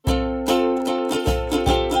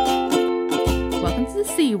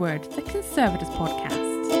C Word, the Conservators podcast.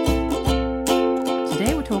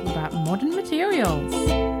 Today we're talking about modern materials.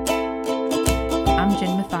 I'm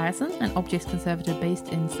Jen Mathiasen, an objects conservator based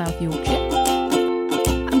in South Yorkshire.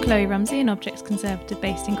 I'm Kloe Rumsey, an objects conservator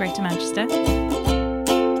based in Greater Manchester.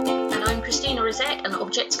 And I'm Christina, an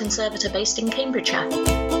objects conservator based in Cambridgeshire.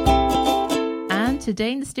 And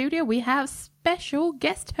today in the studio we have special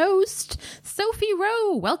guest host, Sophie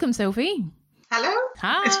Rowe. Welcome, Sophie. Hello.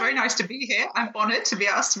 Hi. It's very nice to be here. I'm honoured to be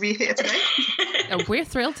asked to be here today. We're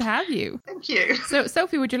thrilled to have you. Thank you. So,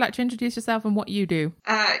 Sophie, would you like to introduce yourself and what you do?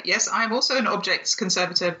 Yes, I'm also an objects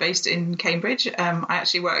conservator based in Cambridge. I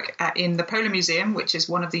actually work in the Polar Museum, which is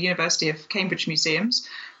one of the University of Cambridge museums.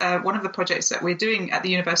 One of the projects that we're doing at the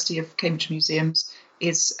University of Cambridge museums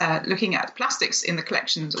is looking at plastics in the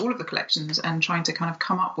collections, all of the collections, and trying to kind of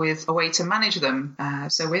come up with a way to manage them.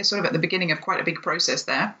 So we're sort of at the beginning of quite a big process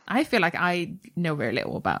there. I feel like I know very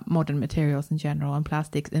little about modern materials in general and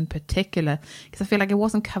plastics in particular, because I feel like it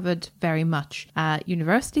wasn't covered very much at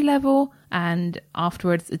university level. And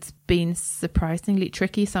afterwards, it's been surprisingly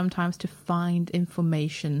tricky sometimes to find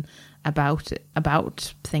information about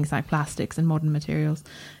things like plastics and modern materials,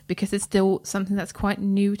 because it's still something that's quite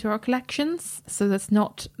new to our collections. So there's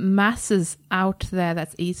not masses out there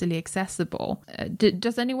that's easily accessible.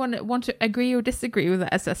 Does anyone want to agree or disagree with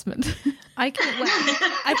that assessment? I'm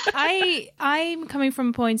coming from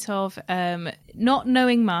a point of not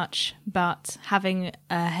knowing much, but having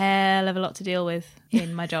a hell of a lot to deal with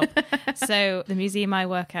in my job. So the museum I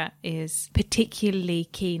work at is particularly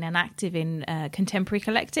keen and active in contemporary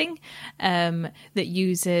collecting, that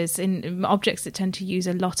uses in objects that tend to use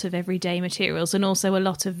a lot of everyday materials and also a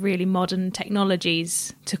lot of really modern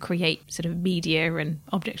technologies to create sort of media and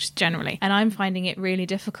objects generally. And I'm finding it really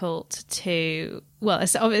difficult to... Well,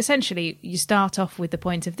 essentially, you start off with the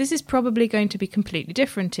point of this is probably going to be completely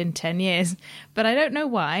different in 10 years, but I don't know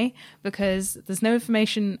why, because there's no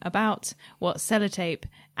information about what sellotape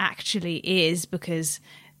actually is, because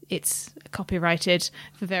it's copyrighted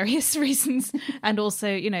for various reasons. And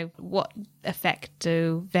also, you know, what effect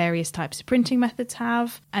do various types of printing methods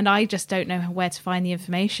have? And I just don't know where to find the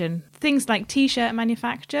information. Things like t-shirt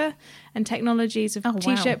manufacture and technologies of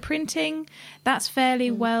t-shirt printing, that's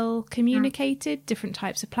fairly well communicated, different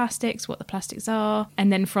types of plastics, what the plastics are.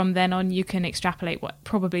 And then from then on, you can extrapolate what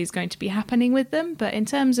probably is going to be happening with them. But in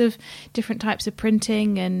terms of different types of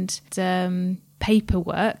printing and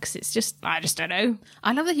paperworks, it's just, I just don't know.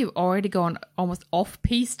 I love that you've already gone almost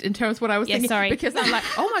off-piste in terms of what I was thinking. Sorry. Because I'm like,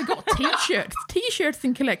 oh my God, t-shirts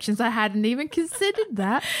in collections. I hadn't even considered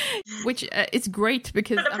that, which is great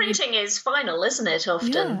because... But the printing is final, isn't it,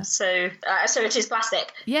 often? Yeah. So it is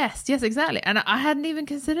plastic. Yes, exactly. And I hadn't even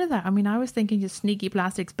considered that. I mean, I was thinking just sneaky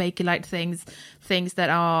plastics, Bakelite things that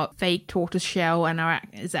are fake tortoise shell and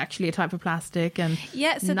is actually a type of plastic, and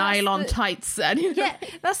nylon tights. And, Yeah,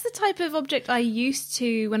 that's the type of object I used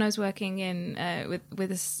to when I was working in with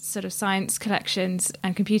a sort of science collections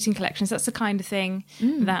and computing collections. That's the kind of thing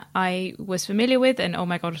that I was familiar with. And oh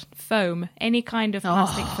my God, foam, any kind of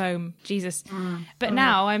plastic foam, Jesus. But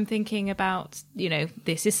now I'm thinking about, you know,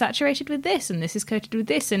 this is saturated with this and this is coated with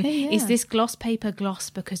this, and is this gloss paper gloss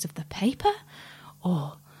because of the paper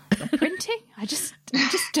or the printing? I just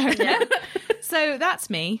don't know. So that's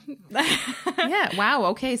me. Yeah, wow,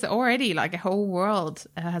 okay, so already like a whole world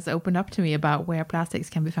has opened up to me about where plastics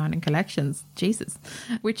can be found in collections. Jesus.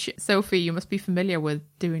 Which, Sophie, you must be familiar with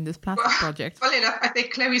doing this plastic project. Funnily enough, I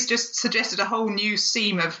think Chloe's just suggested a whole new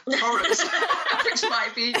seam of horrors which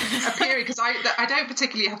might be appearing, because I don't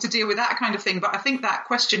particularly have to deal with that kind of thing, but I think that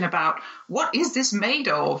question about what is this made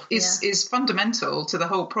of is fundamental to the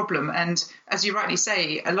whole problem. And as you rightly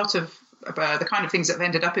say, a lot of the kind of things that have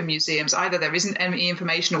ended up in museums, either there isn't any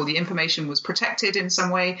information or the information was protected in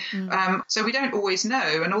some way. So we don't always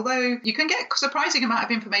know. And although you can get a surprising amount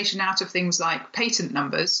of information out of things like patent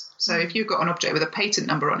numbers, so if you've got an object with a patent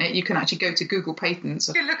number on it, you can actually go to Google Patents.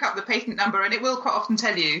 You can look up the patent number and it will quite often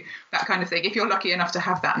tell you that kind of thing, if you're lucky enough to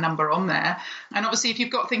have that number on there. And obviously, if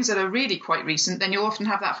you've got things that are really quite recent, then you'll often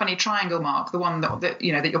have that funny triangle mark, the one that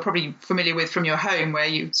you're probably familiar with from your home, where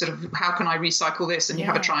you sort of, how can I recycle this? And you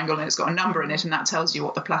have a triangle and it's got a number in it, and that tells you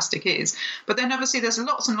what the plastic is. But then obviously there's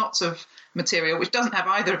lots and lots of material which doesn't have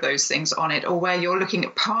either of those things on it, or where you're looking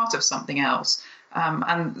at part of something else.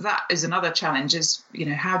 And that is another challenge, is, you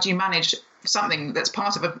know, how do you manage something that's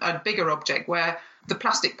part of a bigger object where the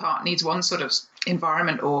plastic part needs one sort of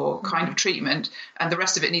environment or kind of treatment and the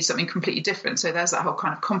rest of it needs something completely different. So there's that whole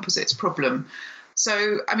kind of composites problem.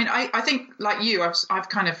 So, I mean, I think like you, I'm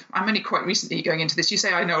only quite recently going into this. You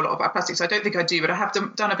say I know a lot about plastics. I don't think I do, but I have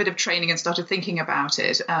done a bit of training and started thinking about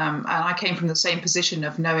it. And I came from the same position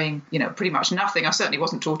of knowing, pretty much nothing. I certainly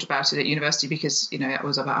wasn't taught about it at university because, it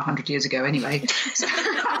was about 100 years ago anyway. So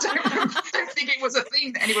I don't think it was a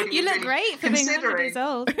thing that anybody you was look really great for being 100 years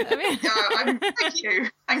old. I mean.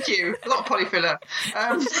 Thank you. A lot of polyfiller.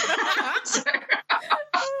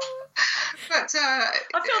 But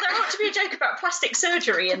I feel there ought to be a joke about plastic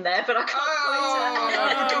surgery in there, but I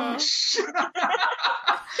can't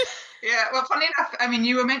Yeah, well, funny enough, I mean,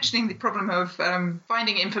 you were mentioning the problem of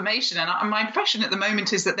finding information, and my impression at the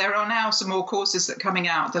moment is that there are now some more courses that are coming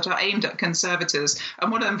out that are aimed at conservators,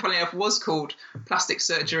 and one of them, funny enough, was called plastic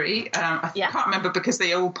surgery. I can't remember because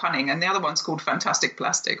they're all punning, and the other one's called fantastic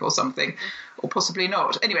plastic or something, or possibly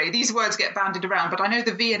not. Anyway, these words get bandied around, but I know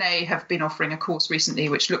the V&A have been offering a course recently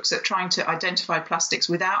which looks at trying to identify plastics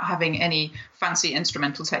without having any fancy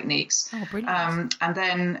instrumental techniques. Oh, brilliant. And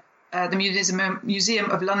then the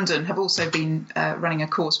Museum of London have also been running a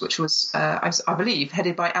course which was, I believe,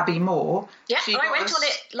 headed by Abby Moore. Yeah, I went on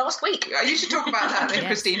it last week. You should talk about that then, Yes.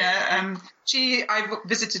 Christina. I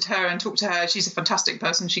visited her and talked to her. She's a fantastic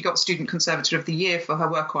person. She got Student Conservator of the Year for her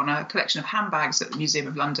work on a collection of handbags at the Museum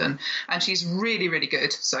of London, and she's really, really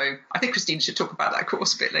good. So I think Christina should talk about that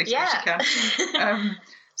course a bit later if she can.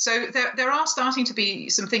 So there are starting to be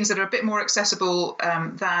some things that are a bit more accessible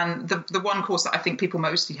than the one course that I think people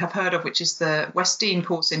mostly have heard of, which is the Westdean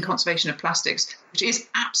course in Conservation of Plastics, which is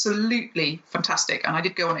absolutely fantastic. And I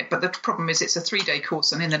did go on it, but the problem is it's a 3-day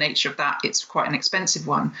course, and in the nature of that, it's quite an expensive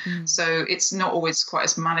one. So it's not always quite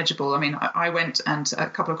as manageable. I mean, I went and a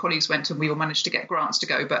couple of colleagues went, and we all managed to get grants to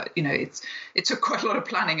go, but, it took quite a lot of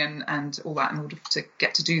planning and all that in order to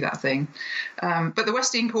get to do that thing. But the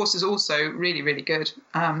Westdean course is also really, really good.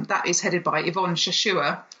 That is headed by Yvonne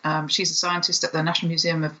Shashua. She's a scientist at the National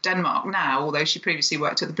Museum of Denmark now, although she previously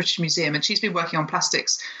worked at the British Museum, and she's been working on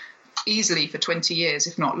plastics easily for 20 years,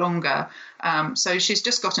 if not longer. So she's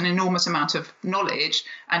just got an enormous amount of knowledge,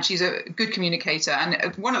 and she's a good communicator.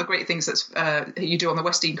 And one of the great things that you do on the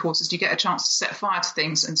Westdean course is you get a chance to set fire to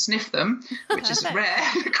things and sniff them, which is rare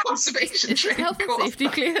in a conservation training Health and course. safety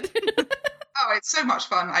cleared. Oh, it's so much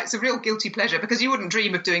fun. It's a real guilty pleasure because you wouldn't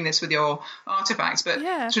dream of doing this with your artifacts. But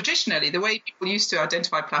traditionally, the way people used to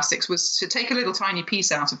identify plastics was to take a little tiny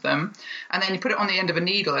piece out of them, and then you put it on the end of a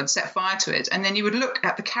needle and set fire to it. And then you would look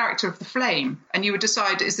at the character of the flame, and you would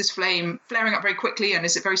decide, is this flame flaring up very quickly, and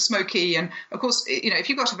is it very smoky? And of course, if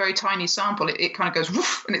you've got a very tiny sample, it kind of goes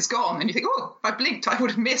woof and it's gone. And you think, oh, if I blinked, I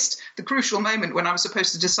would have missed the crucial moment when I was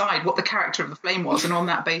supposed to decide what the character of the flame was, and on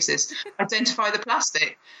that basis, identify the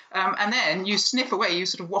plastic. And then you sniff away, you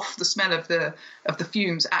sort of waft the smell of the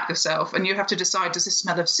fumes at yourself, and you have to decide, does it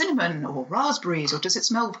smell of cinnamon or raspberries, or does it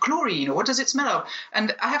smell of chlorine, or what does it smell of?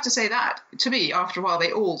 And I have to say that, to me, after a while,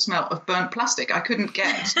 they all smell of burnt plastic. I couldn't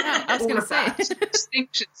get all of that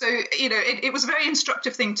distinction. So, it was a very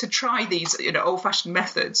instructive thing to try these, old-fashioned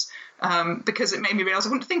methods, because it made me realise I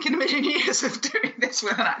wouldn't think in a million years of doing this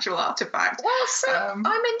with an actual artefact. Well, so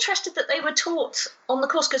I'm interested that they were taught on the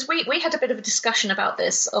course, because we had a bit of a discussion about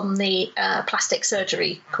this on the plastic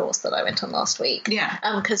surgery course that I went on last week. Yeah.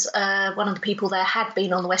 Because one of the people there had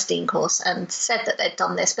been on the Westdean course and said that they'd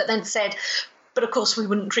done this, but then said, but of course we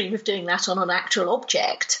wouldn't dream of doing that on an actual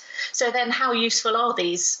object. So then how useful are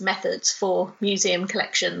these methods for museum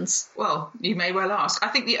collections? Well, you may well ask. I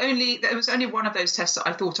think there was only one of those tests that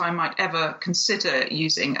I thought I might ever consider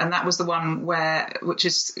using, and that was the one which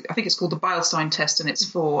is, I think it's called the Beilstein test, and it's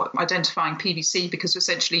for identifying PVC, because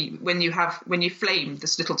essentially when you flame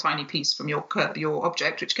this little tiny piece from your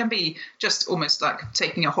object, which can be just almost like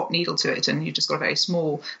taking a hot needle to it, and you've just got a very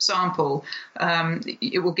small sample,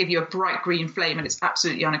 it will give you a bright green flame, and it's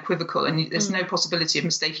absolutely unequivocal, and there's no possibility of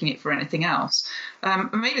mistaking it for anything else.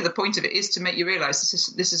 Maybe the point of it is to make you realise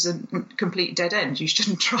this is a complete dead end. You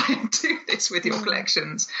shouldn't try and do this with your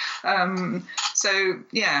collections. So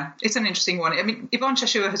yeah, it's an interesting one. I mean, Yvonne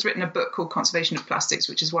Shashua has written a book called Conservation of Plastics,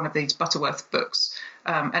 which is one of these Butterworth books,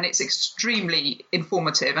 and it's extremely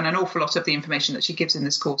informative, and an awful lot of the information that she gives in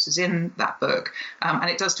this course is in that book, and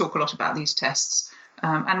it does talk a lot about these tests.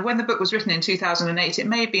 And when the book was written in 2008, it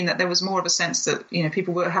may have been that there was more of a sense that,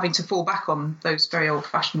 people were having to fall back on those very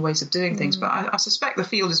old-fashioned ways of doing things. But I suspect the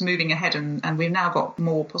field is moving ahead, and we've now got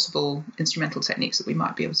more possible instrumental techniques that we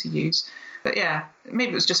might be able to use. But yeah,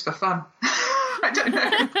 maybe it was just for fun. I don't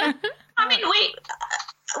know. I mean,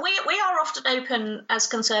 we are often open as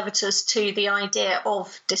conservators to the idea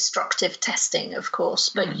of destructive testing, of course,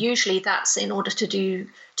 but usually that's in order to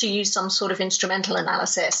use some sort of instrumental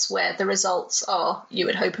analysis where the results are, you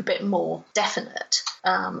would hope, a bit more definite.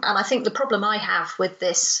 And I think the problem I have with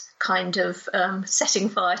this kind of setting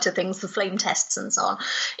fire to things, the flame tests and so on,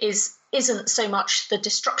 isn't so much the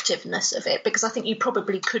destructiveness of it, because I think you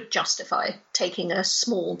probably could justify taking a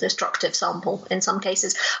small destructive sample in some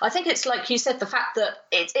cases. I think it's like you said, the fact that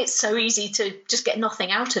it's so easy to just get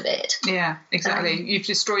nothing out of it. Yeah, exactly. You've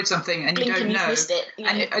destroyed something and you don't know. Missed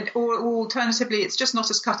it, or alternatively, it's just not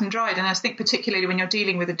as cut and dried. And I think particularly when you're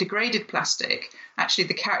dealing with a degraded plastic, actually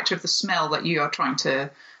the character of the smell that you are trying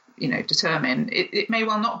to determine, it may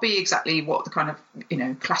well not be exactly what the kind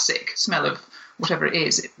of, classic smell of whatever it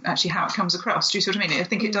is, actually how it comes across. Do you see what I mean? I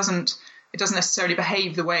think it doesn't necessarily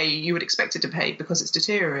behave the way you would expect it to behave because it's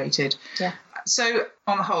deteriorated. Yeah. So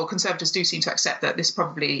on the whole, conservators do seem to accept that this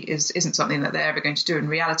probably isn't something that they're ever going to do in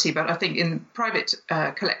reality. But I think in private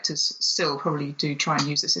collectors still probably do try and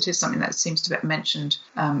use this. It is something that seems to be mentioned.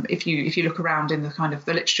 If you look around in the kind of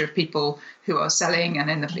the literature of people who are selling and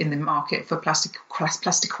in the market for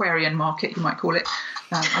plastiquarian market, you might call it,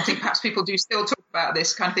 I think perhaps people do still talk about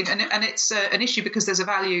this kind of thing. And it's an issue because there's a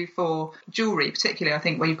value for jewellery, particularly, I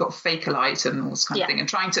think, where you've got fakeolite and all this kind of thing, and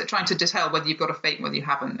trying to tell whether you've got a fake, whether you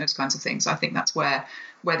haven't, those kinds of things. I think that's where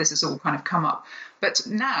this has all kind of come up. But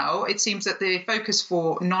now it seems that the focus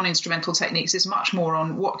for non-instrumental techniques is much more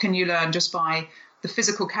on what can you learn just by the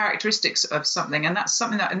physical characteristics of something. And that's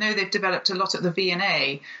something that I know they've developed a lot at the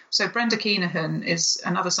V&A. So Brenda Keenahan is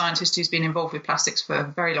another scientist who's been involved with plastics for a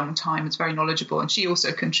very long time. It's very knowledgeable. And she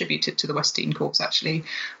also contributed to the Westdean course, actually.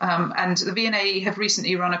 And the V&A have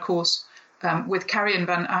recently run a course with Karian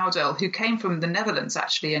van Oudel, who came from the Netherlands,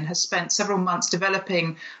 actually, and has spent several months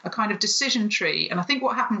developing a kind of decision tree. And I think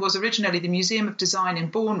what happened was originally the Museum of Design in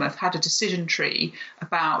Bournemouth had a decision tree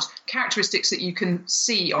about characteristics that you can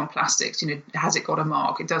see on plastics. Has it got a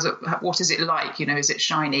mark? What is it like? Is it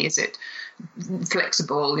shiny? Is it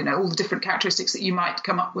flexible? All the different characteristics that you might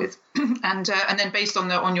come up with. And then based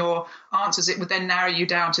on your answers, it would then narrow you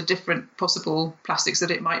down to different possible plastics that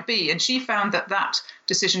it might be. And she found that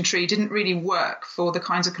decision tree didn't really work for the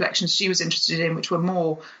kinds of collections she was interested in, which were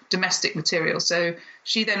more domestic materials. So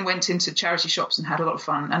she then went into charity shops and had a lot of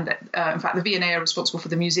fun. And in fact, the V&A are responsible for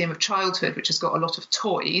the Museum of Childhood, which has got a lot of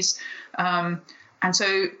toys. And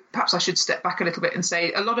so perhaps I should step back a little bit and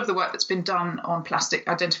say a lot of the work that's been done on plastic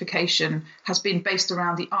identification has been based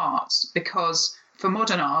around the arts, because for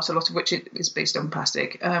modern art, a lot of which is based on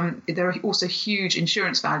plastic, there are also huge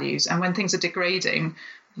insurance values. And when things are degrading,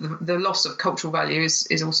 the loss of cultural value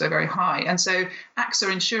is also very high. And so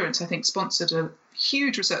AXA Insurance, I think, sponsored a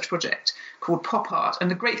huge research project called Pop Art. And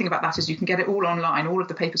the great thing about that is you can get it all online. All of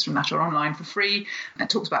the papers from that are online for free. And it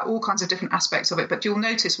talks about all kinds of different aspects of it. But you'll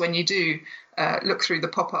notice when you do look through the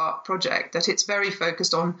Pop Art project that it's very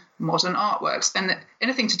focused on modern artworks, and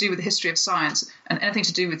anything to do with the history of science and anything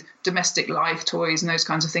to do with domestic life, toys and those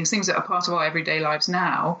kinds of things that are part of our everyday lives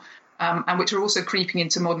now. And which are also creeping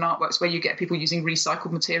into modern artworks, where you get people using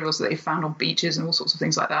recycled materials that they've found on beaches and all sorts of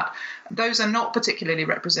things like that. Those are not particularly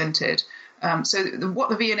represented. So what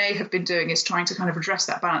the V&A have been doing is trying to kind of address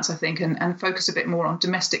that balance, I think, and focus a bit more on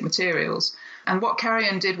domestic materials. And what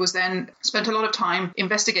Karian did was then spent a lot of time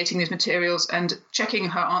investigating these materials and checking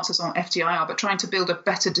her answers on FTIR, but trying to build a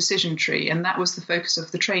better decision tree. And that was the focus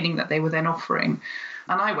of the training that they were then offering.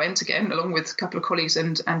 And I went again, along with a couple of colleagues,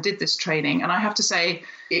 and did this training. And I have to say,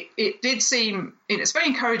 it did seem, it's very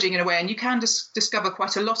encouraging in a way. And you can discover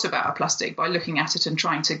quite a lot about a plastic by looking at it and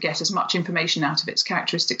trying to get as much information out of its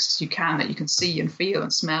characteristics as you can, that you can see and feel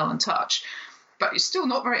and smell and touch. But it's still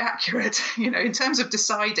not very accurate, in terms of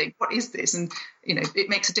deciding what is this. And, it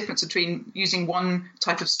makes a difference between using one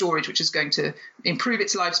type of storage, which is going to improve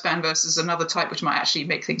its lifespan, versus another type, which might actually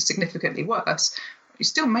make things significantly worse. You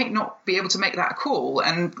still may not be able to make that call.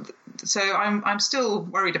 And so I'm still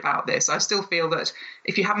worried about this. I still feel that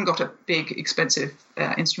if you haven't got a big, expensive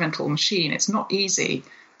instrumental machine, it's not easy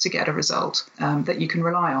to get a result that you can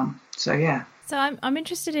rely on. So, yeah. So I'm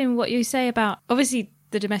interested in what you say about, obviously,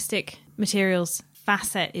 the domestic materials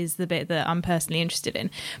facet is the bit that I'm personally interested in,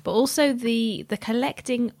 but also the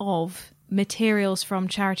collecting of materials from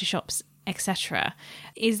charity shops, etc.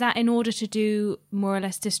 Is that in order to do more or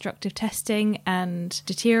less destructive testing and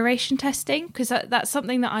deterioration testing? Because that's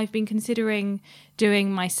something that I've been considering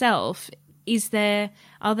doing myself.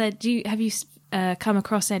 Have you come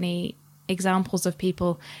across any examples of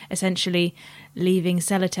people essentially leaving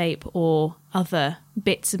sellotape or other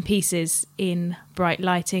bits and pieces in bright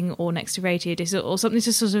lighting or next to radiators, or something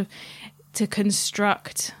to sort of to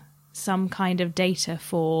construct some kind of data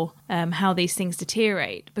for how these things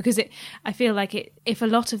deteriorate, because I feel like if a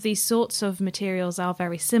lot of these sorts of materials are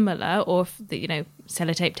very similar, or if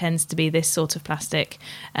sellotape tends to be this sort of plastic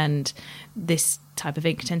and this type of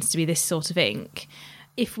ink tends to be this sort of ink,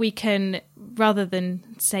 if we can, rather than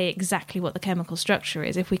say exactly what the chemical structure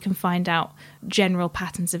is, if we can find out general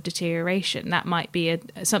patterns of deterioration, that might be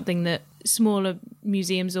something that smaller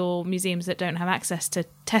museums or museums that don't have access to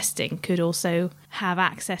testing could also have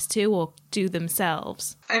access to or do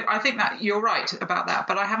themselves. I think that you're right about that,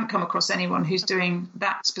 but I haven't come across anyone who's doing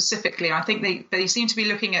that specifically. I think they seem to be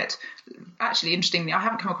looking at, actually, interestingly, I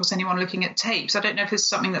haven't come across anyone looking at tapes. I don't know if this is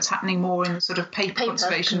something that's happening more in the sort of paper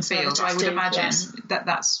conservation field. I would imagine that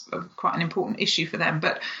that's quite an important issue for them.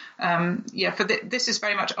 But this is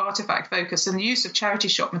very much artefact focused, and the use of charity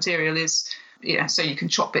shop material is, so you can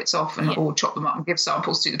chop bits off or chop them up and give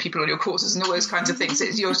samples to the people on your courses and all those kinds of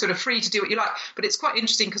things. You're sort of free to do what you like. But it's quite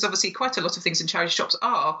interesting because obviously quite a lot of things in charity shops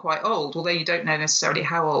are quite old, although you don't know necessarily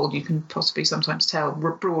how old. You can possibly sometimes tell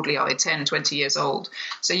broadly, are they 10, 20 years old?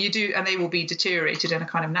 So you do, and they will be deteriorated in a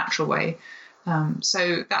kind of natural way.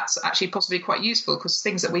 So that's actually possibly quite useful, because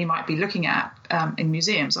things that we might be looking at in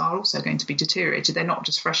museums are also going to be deteriorated. They're not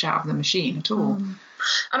just fresh out of the machine at all.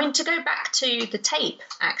 I mean, to go back to the tape,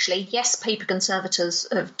 actually, yes, paper conservators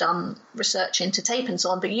have done research into tape and so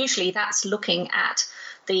on, but usually that's looking at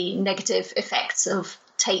the negative effects of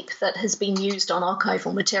tape that has been used on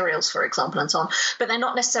archival materials, for example, and so on. But they're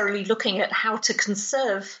not necessarily looking at how to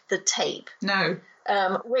conserve the tape. No.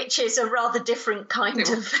 Which is a rather different kind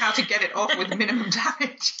of... How to get it off with minimum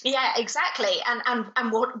damage. Yeah, exactly.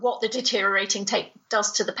 And what the deteriorating tape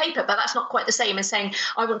does to the paper. But that's not quite the same as saying,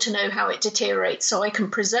 I want to know how it deteriorates so I can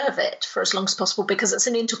preserve it for as long as possible, because it's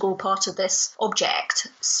an integral part of this object.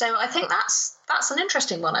 So I think that's an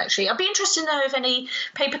interesting one, actually. I'd be interested to know if any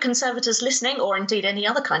paper conservators listening, or indeed any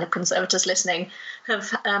other kind of conservators listening, have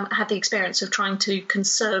had the experience of trying to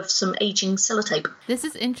conserve some aging sellotape. This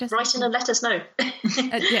is interesting. Write in and let us know.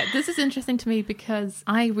 This is interesting to me because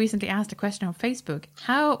I recently asked a question on Facebook.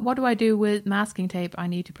 What do I do with masking tape I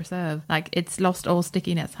need to preserve? Like, it's lost all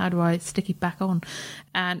stickiness. How do I stick it back on?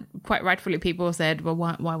 And quite rightfully, people said, well,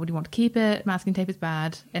 why would you want to keep it? Masking tape is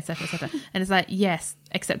bad, etc., etc. And it's like, yes,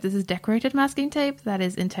 except this is decorated masking tape that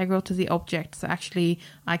is integral to the object. So actually,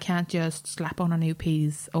 I can't just slap on a new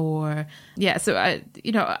piece or... Yeah, so,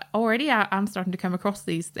 already I'm starting to come across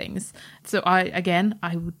these things. So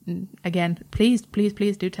please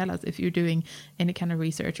do tell us if you're doing any kind of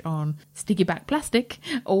research on sticky back plastic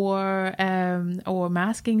or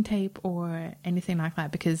masking tape or anything like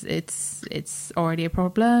that, because it's already a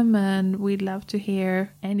problem and we'd love to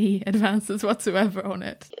hear any advances whatsoever on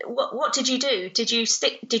it. What did you do? Did you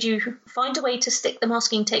find a way to stick the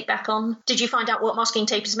masking tape back on? Did you find out what masking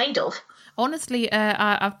tape is made of? Honestly,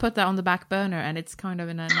 I've put that on the back burner and it's kind of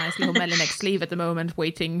in a nice little Melinex sleeve at the moment,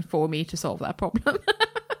 waiting for me to solve that problem.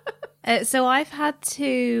 So I've had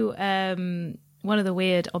to... one of the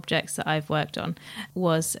weird objects that I've worked on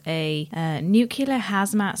was a nuclear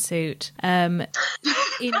hazmat suit in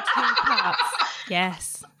 2 parts.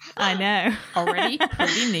 Yes, I know. Already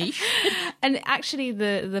pretty niche. And actually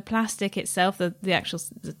the plastic itself, the actual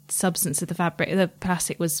substance of the fabric, the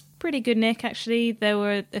plastic was pretty good nick, actually. There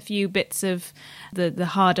were a few bits of the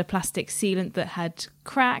harder plastic sealant that had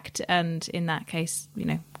cracked, and in that case,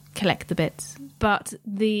 collect the bits. But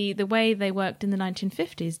the way they worked in the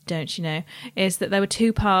 1950s, don't you know, is that there were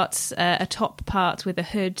 2 parts, a top part with a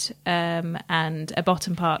hood and a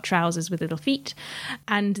bottom part, trousers with little feet,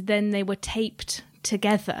 and then they were taped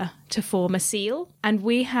together to form a seal. And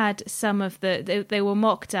we had some of they were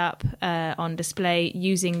mocked up on display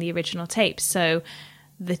using the original tape, so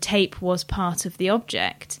the tape was part of the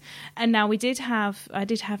object. And now I did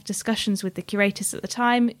have discussions with the curators at the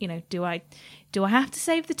time, do I have to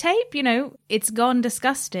save the tape? It's gone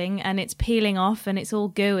disgusting and it's peeling off and it's all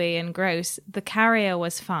gooey and gross. The carrier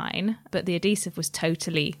was fine, but the adhesive was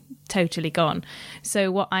totally gone. So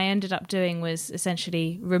what I ended up doing was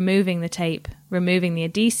essentially removing the tape, removing the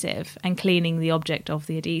adhesive, and cleaning the object of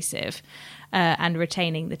the adhesive, and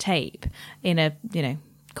retaining the tape in a,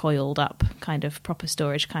 coiled up kind of proper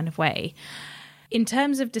storage kind of way. In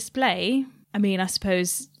terms of display, I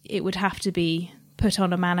suppose it would have to be put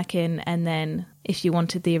on a mannequin, and then if you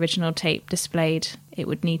wanted the original tape displayed, it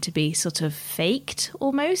would need to be sort of faked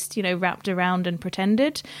almost, wrapped around and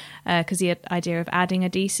pretended, because the idea of adding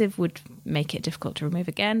adhesive would make it difficult to remove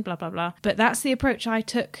again, blah, blah, blah. But that's the approach I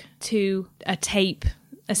took to a tape,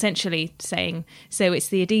 essentially saying, so it's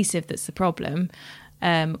the adhesive that's the problem.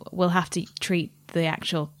 We'll have to treat the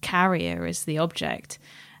actual carrier as the object.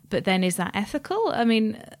 But then, is that ethical? I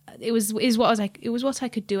mean, it was what I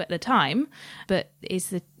could do at the time. But is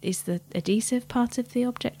the adhesive part of the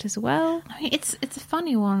object as well? I mean, it's a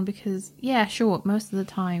funny one because sure, most of the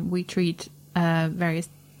time we treat various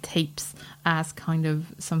tapes as kind of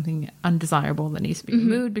something undesirable that needs to be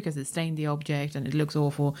removed because it's stained the object and it looks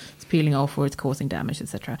awful, it's peeling off or it's causing damage,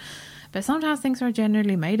 etc. But sometimes things are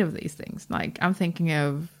generally made of these things. Like I'm thinking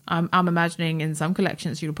of, I'm imagining in some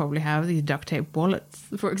collections you'll probably have these duct tape wallets,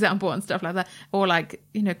 for example, and stuff like that. Or like,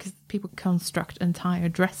 because people construct entire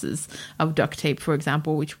dresses of duct tape, for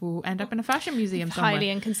example, which will end up in a fashion museum somewhere. Highly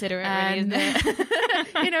inconsiderate, really, isn't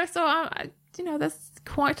it? So there's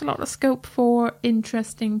quite a lot of scope for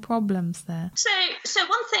interesting problems there. So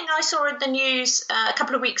one thing I saw in the news a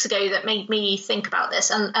couple of weeks ago that made me think about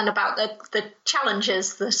this and about the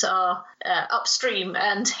challenges that are upstream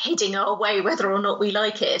and heading our way, whether or not we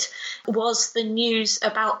like it, was the news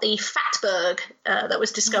about the fatberg that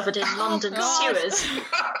was discovered in London sewers.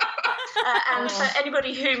 And for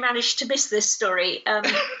anybody who managed to miss this story,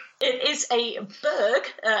 it is a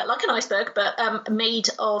berg, like an iceberg, but made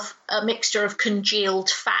of a mixture of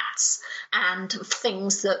congealed fats and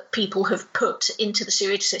things that people have put into the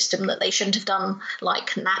sewage system that they shouldn't have done,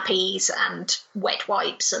 like nappies and wet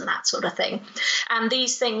wipes and that sort of thing. And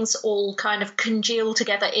these things all kind of congeal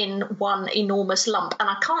together in one enormous lump. And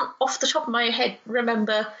I can't, off the top of my head,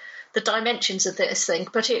 remember the dimensions of this thing,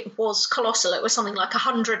 but it was colossal. It was something like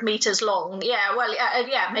 100 meters long.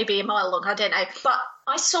 Maybe a mile long, I don't know. But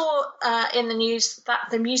I saw in the news that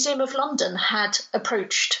the Museum of London had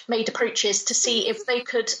made approaches to see if they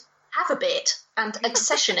could have a bit and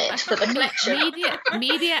accession it for the collection.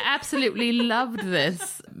 Media absolutely loved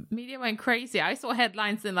this. Media went crazy. I saw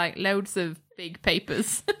headlines in like loads of big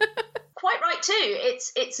papers. Quite right too.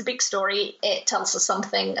 It's a big story. It tells us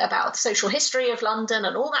something about the social history of London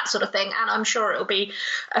and all that sort of thing. And I'm sure it'll be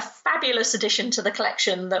a fabulous addition to the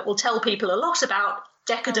collection that will tell people a lot about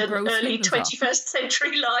decadent early 21st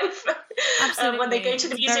century life when they go to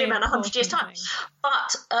the museum in 100 years' time.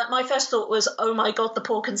 But my first thought was, oh my God, the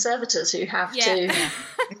poor conservators who have to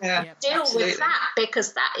deal with that,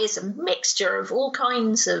 because that is a mixture of all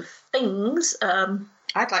kinds of things.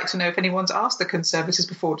 I'd like to know if anyone's asked the conservators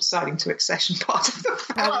before deciding to accession part of the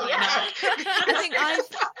family. Well, yeah.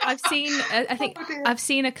 I think I've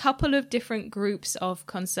seen a couple of different groups of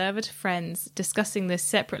conservator friends discussing this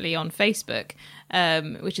separately on Facebook,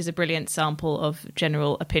 which is a brilliant sample of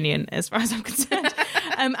general opinion as far as I'm concerned.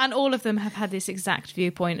 And all of them have had this exact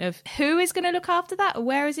viewpoint of who is going to look after that?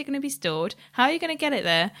 Where is it going to be stored? How are you going to get it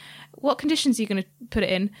there? What conditions are you going to put it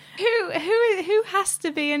in? Who has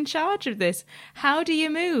to be in charge of this? How do you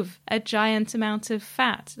move a giant amount of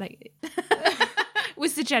fat? Like,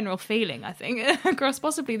 was the general feeling, I think, across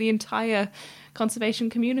possibly the entire conservation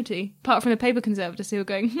community, apart from the paper conservators who are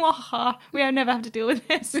going, we'll never have to deal with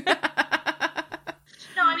this. No,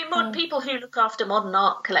 I mean, people who look after modern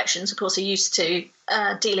art collections, of course, are used to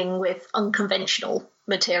dealing with unconventional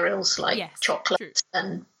materials like chocolate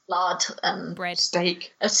and blood and bread.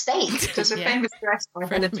 Steak. A steak. There's a famous dress by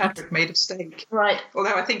Helen Chadwick made of steak. Right.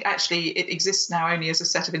 Although I think actually it exists now only as a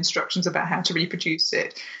set of instructions about how to reproduce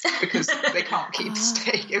it because they can't keep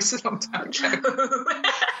steak. It was a long time ago.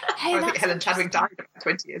 I think Helen Chadwick died about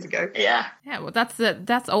 20 years ago. Yeah. Yeah, well,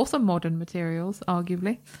 that's also modern materials,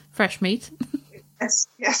 arguably. Fresh meat.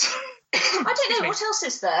 Yes. I don't know, what else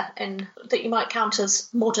is there that you might count as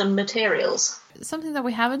modern materials? Something that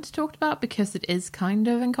we haven't talked about, because it is kind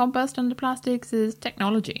of encompassed under plastics, is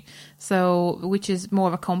technology. So, which is more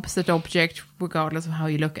of a composite object, regardless of how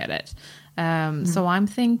you look at it. So I'm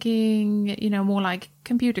thinking, more like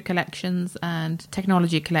computer collections and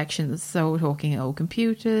technology collections. So we're talking old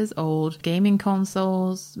computers, old gaming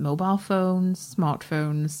consoles, mobile phones,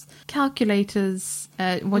 smartphones, calculators,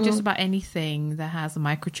 just about anything that has a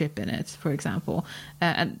microchip in it, for example.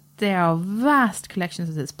 And there are vast collections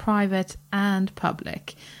of this, private and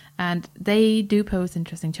public. And they do pose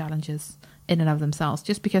interesting challenges in and of themselves,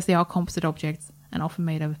 just because they are composite objects and often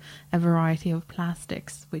made of a variety of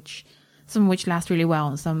plastics, some of which last really well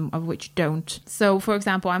and some of which don't. So, for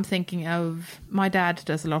example, I'm thinking of my dad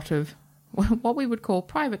does a lot of what we would call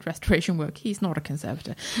private restoration work. He's not a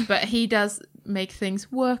conservator, but he does make things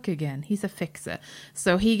work again. He's a fixer.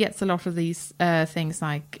 So he gets a lot of these things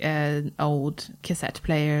like old cassette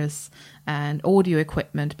players and audio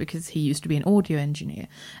equipment, because he used to be an audio engineer.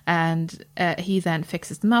 And he then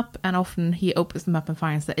fixes them up, and often he opens them up and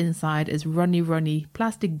finds that inside is runny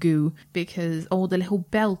plastic goo, because all the little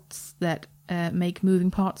belts that make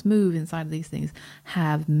moving parts move inside of these things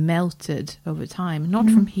have melted over time, not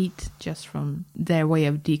from heat, just from their way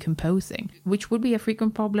of decomposing, which would be a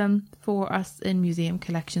frequent problem for us in museum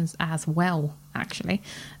collections as well, actually.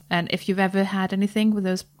 And if you've ever had anything with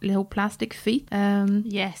those little plastic feet,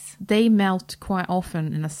 yes, they melt quite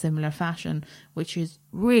often in a similar fashion, which is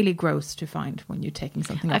really gross to find when you're taking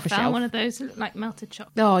something off a shelf. I found one of those that looked like melted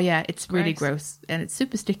chocolate. Oh yeah, it's really gross, and it's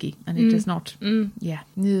super sticky, and it does not. Yeah.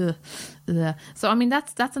 Ugh. Ugh. So I mean,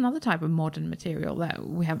 that's another type of modern material that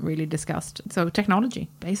we haven't really discussed. So technology,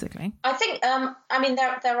 basically. I think. I mean,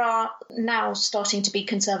 there are now starting to be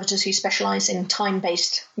conservators who specialise in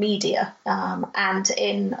time-based media and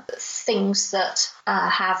in things that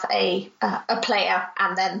have a player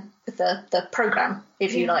and then the program,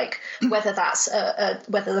 if you like, whether that's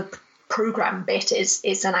whether the program bit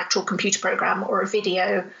is an actual computer program or a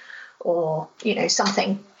video or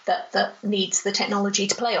something that needs the technology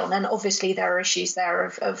to play on. And obviously there are issues there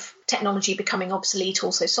of technology becoming obsolete,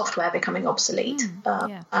 also software becoming obsolete,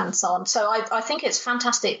 and so on. So I think it's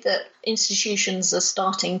fantastic that institutions are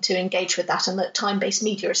starting to engage with that, and that time-based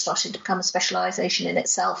media is starting to become a specialisation in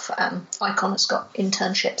itself. Icon has got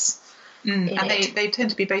internships. And they tend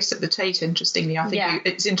to be based at the Tate, interestingly. I think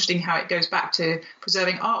it's interesting how it goes back to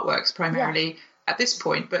preserving artworks primarily at this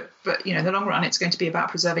point, but in the long run it's going to be about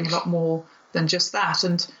preserving a lot more than just that.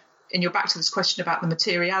 And you're back to this question about the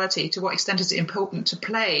materiality. To what extent is it important to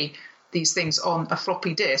play these things on a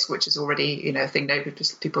floppy disk, which is already a thing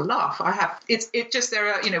people laugh. There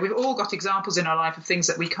are we've all got examples in our life of things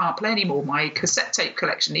that we can't play anymore. My cassette tape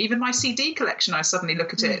collection, even my CD collection, I suddenly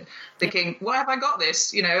look at it thinking, why have I got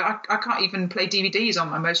this? I can't even play DVDs on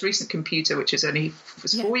my most recent computer, which is only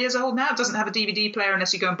 4 years old now. It doesn't have a DVD player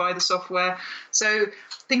unless you go and buy the software. So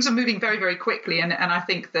things are moving very, very quickly, and I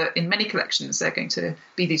think that in many collections there are going to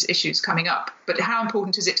be these issues coming up. But how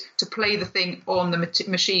important is it to play the thing on the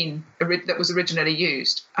machine that was originally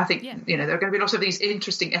used? I think there are going to be a lot of these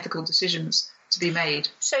interesting ethical decisions to be made.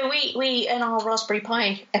 So we in our Raspberry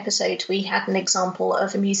Pi episode, we had an example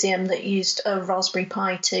of a museum that used a Raspberry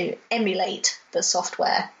Pi to emulate the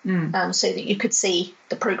software, so that you could see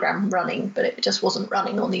the program running, but it just wasn't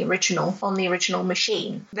running on the original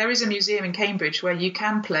machine. There is a museum in Cambridge where you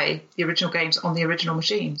can play the original games on the original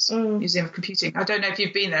machines. Museum of Computing. I don't know if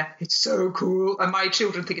you've been there. It's so cool, and my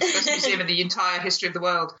children think it's the best museum in the entire history of the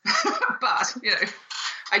world. But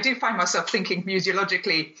I do find myself thinking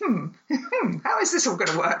museologically, how is this all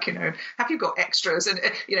going to work? Have you got extras? And,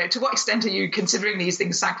 to what extent are you considering these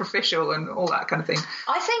things sacrificial and all that kind of thing?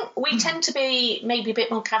 I think we tend to be maybe a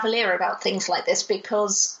bit more cavalier about things like this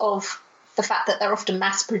because of the fact that they're often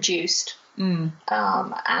mass produced.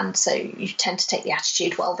 And so you tend to take the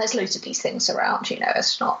attitude, well, there's loads of these things around,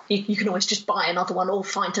 it's not, you can always just buy another one or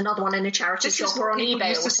find another one in a charity shop or on eBay. People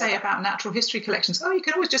used to say about natural history collections, you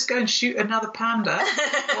can always just go and shoot another panda.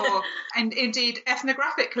 And indeed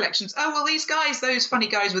ethnographic collections, these guys, those funny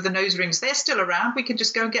guys with the nose rings, they're still around, we can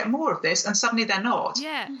just go and get more of this, and suddenly they're not.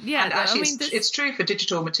 And actually it's true for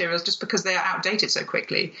digital materials just because they are outdated so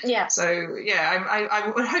quickly. So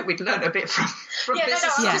I would hope we'd learn a bit from this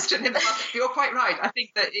question in the past. You're quite right. I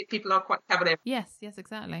think that people are quite cavalier. Yes,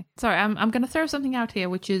 exactly. Sorry, I'm going to throw something out here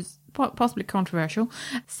which is possibly controversial.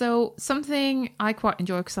 So something I quite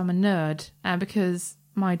enjoy because I'm a nerd, because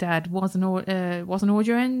my dad was an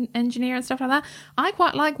audio engineer and stuff like that. I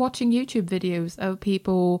quite like watching YouTube videos of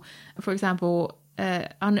people, for example,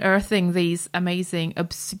 unearthing these amazing,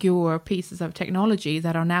 obscure pieces of technology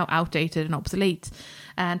that are now outdated and obsolete,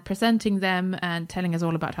 and presenting them and telling us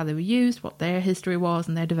all about how they were used, what their history was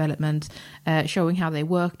and their development, showing how they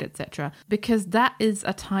worked, etc. Because that is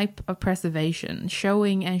a type of preservation,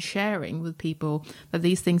 showing and sharing with people that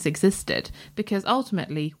these things existed, because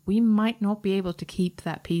ultimately we might not be able to keep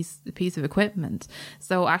that piece of equipment.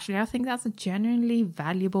 So actually I think that's a genuinely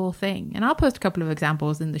valuable thing, and I'll post a couple of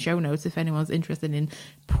examples in the show notes if anyone's interested in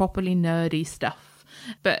properly nerdy stuff.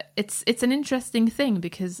 But it's an interesting thing,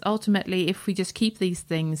 because ultimately if we just keep these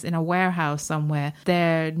things in a warehouse somewhere,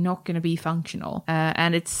 they're not going to be functional,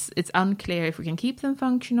 and it's unclear if we can keep them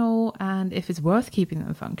functional and if it's worth keeping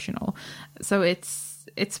them functional. So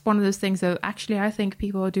it's one of those things that actually I think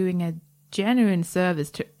people are doing a genuine service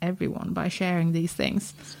to everyone by sharing these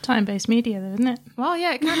things. It's time-based media though, isn't it? Well,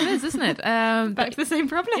 yeah, it kind of is, isn't it? Back to the same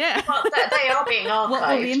problem. Yeah. Well, they are being archived. What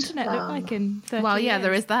will the internet look like in 30 years?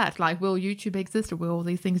 There is that. Like, will YouTube exist, or will all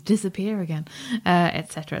these things disappear again,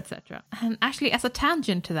 etc., etc. And actually, as a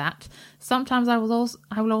tangent to that, sometimes I will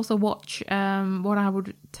also watch what I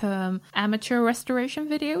would term amateur restoration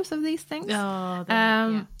videos of these things.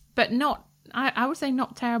 But not I would say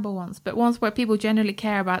not terrible ones, but ones where people generally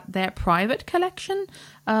care about their private collection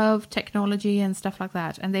of technology and stuff like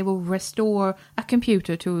that, and they will restore a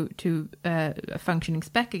computer to a functioning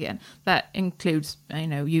spec again. That includes,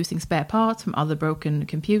 using spare parts from other broken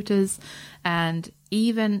computers, and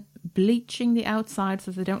even bleaching the outside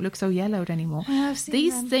so they don't look so yellowed anymore.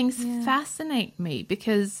 These things fascinate me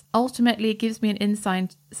because ultimately it gives me an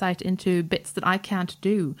insight into bits that I can't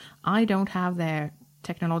do. I don't have their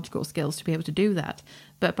technological skills to be able to do that.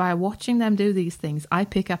 But by watching them do these things, I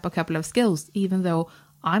pick up a couple of skills, even though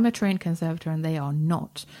I'm a trained conservator and they are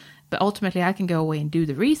not. But ultimately I can go away and do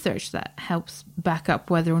the research that helps back up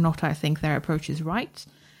whether or not I think their approach is right.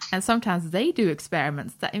 And sometimes they do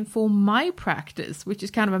experiments that inform my practice, which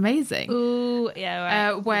is kind of amazing. Ooh,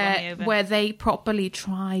 yeah, right. Where they properly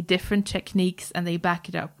try different techniques and they back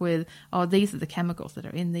it up with, these are the chemicals that are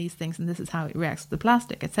in these things and this is how it reacts with the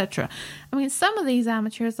plastic, etc. I mean, some of these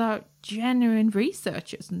amateurs are genuine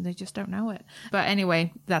researchers and they just don't know it. But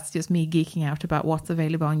anyway, that's just me geeking out about what's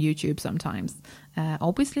available on YouTube sometimes.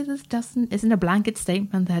 Obviously, this isn't a blanket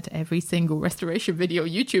statement that every single restoration video on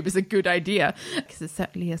YouTube is a good idea, because it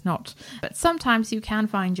certainly is not. But sometimes you can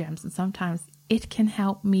find gems, and sometimes it can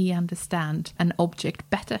help me understand an object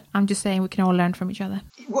better. I'm just saying we can all learn from each other.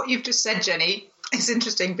 What you've just said, Jenny, is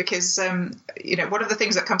interesting because, one of the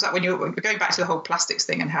things that comes up when you're going back to the whole plastics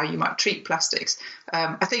thing and how you might treat plastics,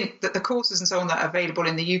 I think that the courses and so on that are available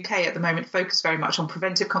in the UK at the moment focus very much on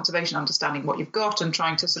preventive conservation, understanding what you've got and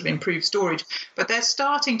trying to sort of improve storage. But they're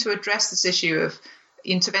starting to address this issue of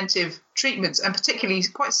interventive treatments, and particularly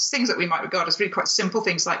quite things that we might regard as really quite simple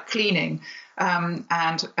things like cleaning,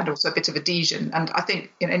 and also a bit of adhesion. And I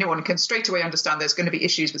think anyone can straight away understand there's going to be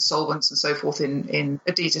issues with solvents and so forth in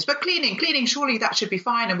adhesives. But cleaning, surely that should be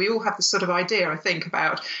fine. And we all have this sort of idea, I think,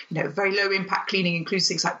 about, very low impact cleaning includes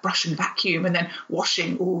things like brush and vacuum, and then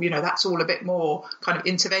washing. That's all a bit more kind of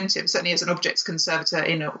interventive. Certainly as an objects conservator,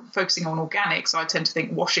 focusing on organics, I tend to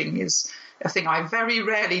think washing is a thing I very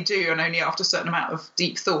rarely do, and only after a certain amount of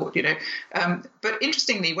deep thought, But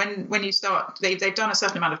interestingly, when you start, they've done a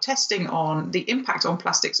certain amount of testing on the impact on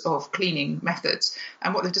plastics of cleaning methods.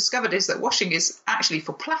 And what they've discovered is that washing is actually,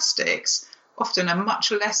 for plastics, often a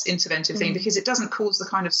much less interventive thing, because it doesn't cause the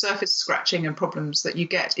kind of surface scratching and problems that you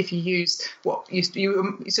get if you use what you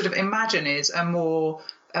sort of imagine is a more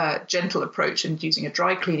gentle approach and using a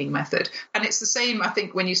dry cleaning method. And it's the same, I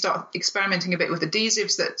think, when you start experimenting a bit with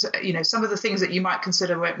adhesives, that some of the things that you might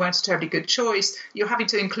consider weren't a terribly good choice, you're having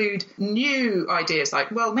to include new ideas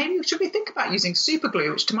like, well, maybe should we think about using super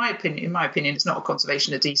glue, which in my opinion is not a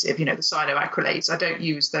conservation adhesive. The cyanoacrylates, I don't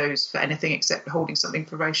use those for anything except holding something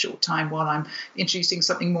for a very short time while I'm introducing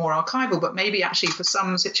something more archival, but maybe actually for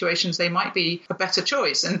some situations they might be a better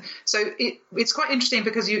choice. And so it's quite interesting,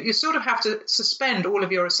 because you sort of have to suspend all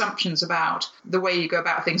of your assumptions about the way you go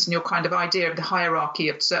about things and your kind of idea of the hierarchy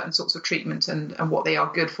of certain sorts of treatment and what they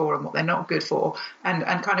are good for and what they're not good for, and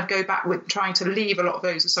kind of go back with trying to leave a lot of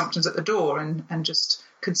those assumptions at the door and just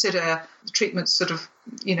consider the treatments sort of,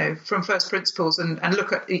 from first principles and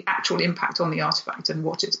look at the actual impact on the artifact and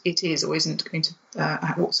what it is or isn't going to,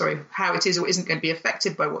 how it is or isn't going to be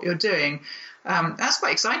affected by what you're doing. That's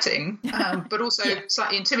quite exciting, but also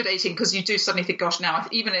slightly intimidating, because you do suddenly think, gosh, now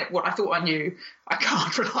even what I thought I knew, I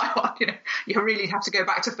can't rely on. You really have to go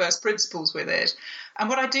back to first principles with it. And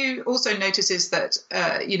what I do also notice is that,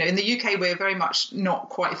 in the UK, we're very much not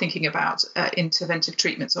quite thinking about interventive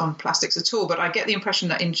treatments on plastics at all. But I get the impression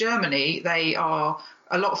that in Germany, they are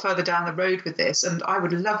a lot further down the road with this. And I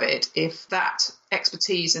would love it if that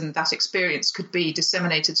expertise and that experience could be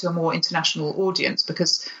disseminated to a more international audience,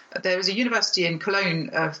 because there is a university in Cologne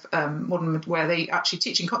of where they actually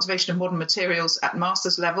teaching conservation of modern materials at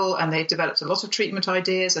master's level, and they've developed a lot of treatment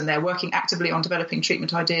ideas, and they're working actively on developing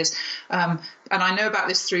treatment ideas. And I know about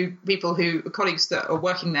this through colleagues that are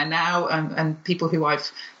working there now, and people who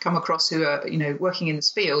I've come across who are, working in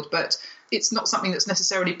this field, but it's not something that's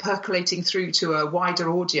necessarily percolating through to a wider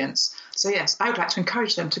audience. So yes, I would like to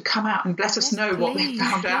encourage them to come out and let us know what they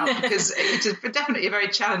found out, because it's definitely a very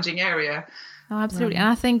challenging area. Oh, absolutely. And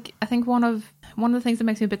I think one of the things that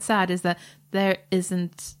makes me a bit sad is that there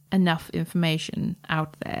isn't enough information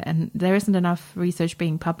out there, and there isn't enough research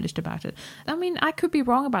being published about it. I mean, I could be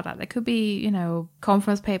wrong about that. There could be,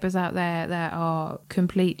 conference papers out there that are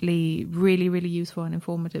completely really, really useful and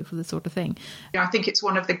informative for this sort of thing. I think it's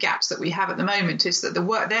one of the gaps that we have at the moment, is that the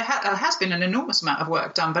work there has been an enormous amount of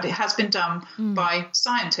work done, but it has been done by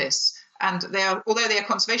scientists. And although they are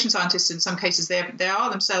conservation scientists in some cases, they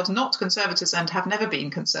are themselves not conservators and have never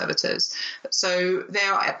been conservators. So they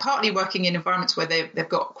are partly working in environments where they've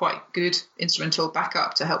got quite good instrumental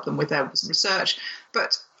backup to help them with their research.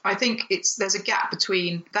 But I think there's a gap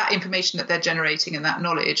between that information that they're generating and that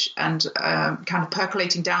knowledge and kind of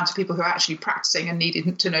percolating down to people who are actually practicing and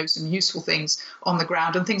needing to know some useful things on the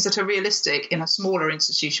ground and things that are realistic in a smaller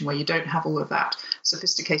institution where you don't have all of that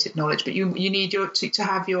sophisticated knowledge. But you need to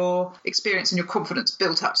have your experience and your confidence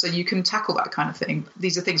built up so you can tackle that kind of thing.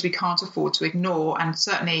 These are things we can't afford to ignore, and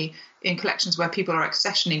certainly in collections where people are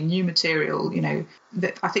accessioning new material,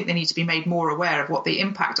 I think they need to be made more aware of what the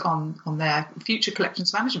impact on their future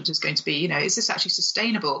collections management is going to be. Is this actually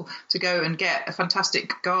sustainable to go and get a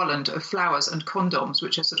fantastic garland of flowers and condoms,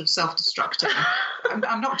 which are sort of self-destructing?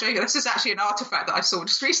 I'm not joking. This is actually an artifact that I saw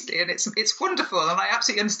just recently, and it's wonderful, and I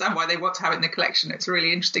absolutely understand why they want to have it in the collection. It's a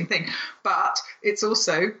really interesting thing, but it's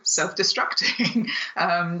also self-destructing.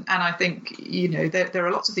 And I think, there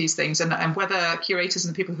are lots of these things, and whether curators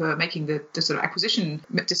and the people who are making the sort of acquisition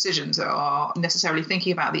decisions are necessarily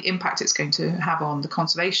thinking about the impact it's going to have on the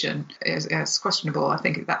conservation is questionable. I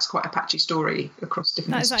think that's quite a patchy story across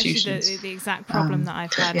different institutions. That's actually the exact problem that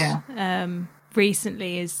I've had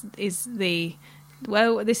recently is the,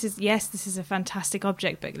 well, this is a fantastic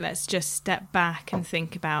object, but let's just step back and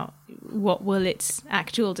think about what will its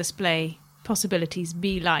actual display possibilities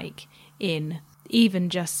be like in even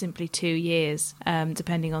just simply 2 years,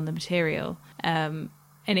 depending on the material.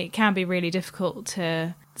 And it can be really difficult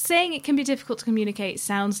to... Saying it can be difficult to communicate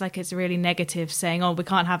sounds like it's really negative, saying, we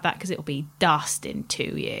can't have that because it'll be dust in 2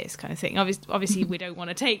 years kind of thing. Obviously, we don't want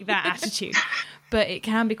to take that attitude. But it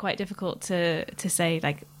can be quite difficult to say,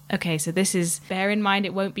 like, okay, so this is... Bear in mind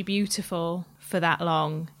it won't be beautiful for that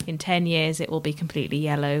long. In 10 years, it will be completely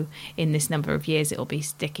yellow. In this number of years, it will be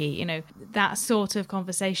sticky. That sort of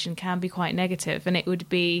conversation can be quite negative. And it would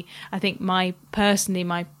be, I think, my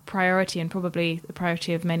priority, and probably the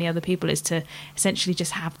priority of many other people, is to essentially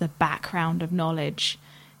just have the background of knowledge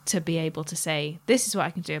to be able to say, this is what I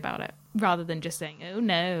can do about it, rather than just saying, oh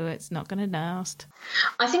no, it's not going to last.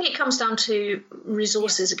 I think it comes down to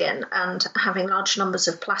resources again, and having large numbers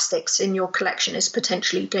of plastics in your collection is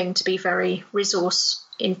potentially going to be very resource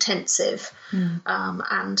intensive.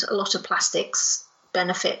 And a lot of plastics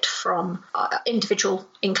benefit from individual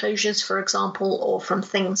enclosures, for example, or from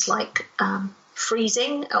things like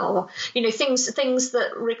freezing, or things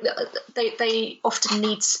that they often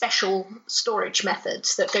need special storage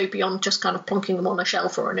methods that go beyond just kind of plonking them on a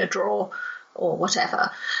shelf or in a drawer or whatever,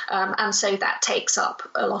 and so that takes up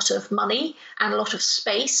a lot of money and a lot of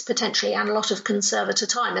space potentially, and a lot of conservator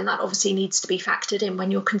time, and that obviously needs to be factored in when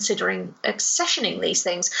you're considering accessioning these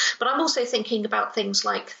things. But I'm also thinking about things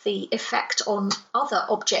like the effect on other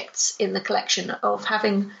objects in the collection of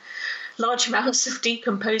having large amounts of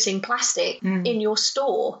decomposing plastic in your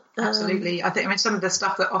store. Absolutely. I think, some of the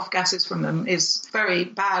stuff that off-gasses from them is very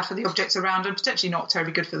bad for the objects around, and potentially not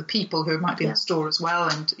terribly good for the people who might be in the store as well.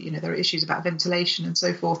 And, there are issues about ventilation and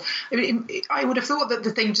so forth. I would have thought that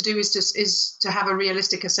the thing to do is to have a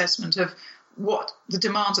realistic assessment of what the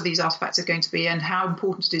demands of these artifacts are going to be and how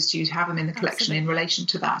important it is to have them in the collection in relation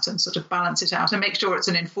to that, and sort of balance it out and make sure it's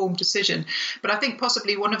an informed decision. But I think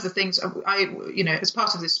possibly one of the things as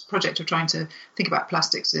part of this project of trying to think about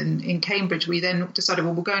plastics in Cambridge, we then decided,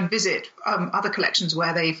 we'll go and visit other collections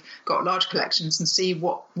where they've got large collections and see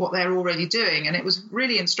what they're already doing. And it was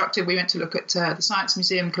really instructive. We went to look at the Science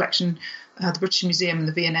Museum collection, the British Museum and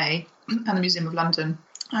the V&A and the Museum of London.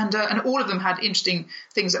 And all of them had interesting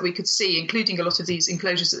things that we could see, including a lot of these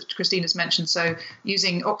enclosures that Christina's mentioned. So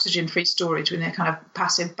using oxygen-free storage with a kind of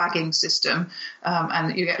passive bagging system.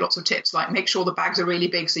 And you get lots of tips like make sure the bags are really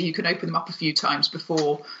big so you can open them up a few times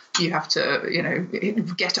before you have to,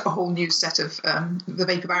 get a whole new set of the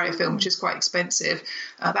vapor barrier film, which is quite expensive,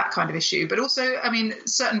 that kind of issue. But also,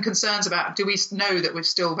 certain concerns about, do we know that we're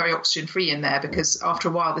still very oxygen-free in there? Because after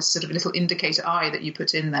a while, this sort of little indicator eye that you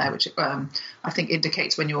put in there, which I think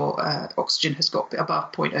indicates when your oxygen has got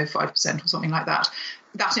above 0.05% or something like that,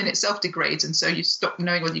 that in itself degrades, and so you stop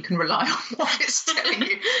knowing whether you can rely on what it's telling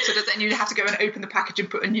you. So then you have to go and open the package and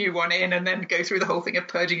put a new one in, and then go through the whole thing of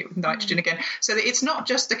purging it with nitrogen again. So that it's not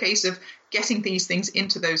just a case of getting these things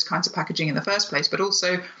into those kinds of packaging in the first place, but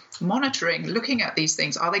also monitoring, looking at these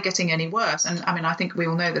things. Are they getting any worse? And I think we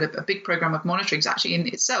all know that a big program of monitoring is actually in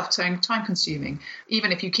itself time consuming.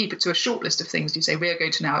 Even if you keep it to a short list of things, you say we are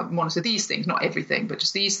going to now monitor these things, not everything, but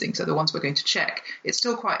just these things are the ones we're going to check. It's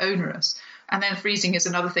still quite onerous. And then freezing is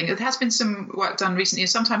another thing. There has been some work done recently, and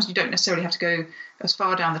sometimes you don't necessarily have to go as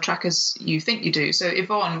far down the track as you think you do. So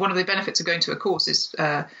Yvonne, one of the benefits of going to a course is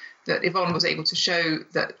that Yvonne was able to show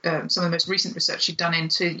that some of the most recent research she'd done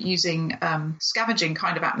into using scavenging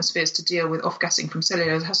kind of atmospheres to deal with off-gassing from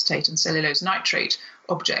cellulose acetate and cellulose nitrate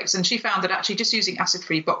objects. And she found that actually just using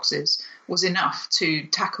acid-free boxes was enough to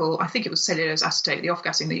tackle, I think it was cellulose acetate, the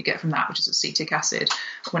off-gassing that you get from that, which is acetic acid,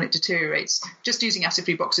 when it deteriorates. Just using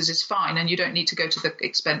acid-free boxes is fine, and you don't need to go to the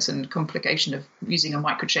expense and complication of using a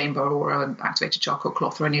microchamber or an activated charcoal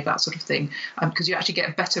cloth or any of that sort of thing, because you actually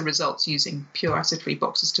get better results using pure acid-free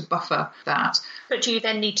boxes to buffer that. But do you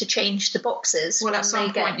then need to change the boxes? Well, at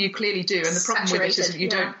some point you clearly do, and the problem with it is that you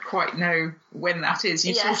don't quite know when that is.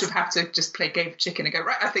 You sort of have to just play game of chicken and go,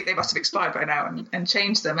 right, I think they must have expired by now, and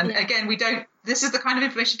change them. And again, this is the kind of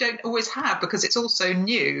information you don't always have because it's all so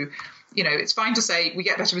new. You know, it's fine to say we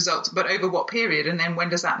get better results, but over what period? And then when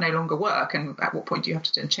does that no longer work? And at what point do you have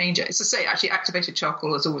to then change it? It's to say, actually, activated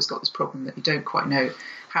charcoal has always got this problem that you don't quite know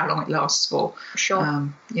how long it lasts for. Sure.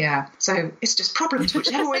 So it's just problems,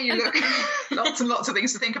 whichever way you look. Lots and lots of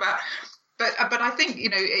things to think about. But I think, you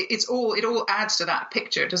know, it all adds to that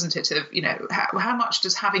picture, doesn't it? Of, you know, how much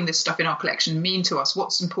does having this stuff in our collection mean to us?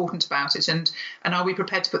 What's important about it? And are we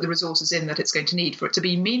prepared to put the resources in that it's going to need for it to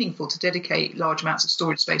be meaningful, to dedicate large amounts of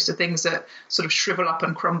storage space to things that sort of shrivel up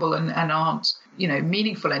and crumble and aren't, you know,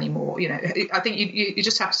 meaningful anymore? You know, I think you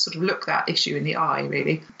just have to sort of look that issue in the eye,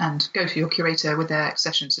 really, and go to your curator with their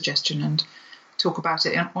accession suggestion and talk about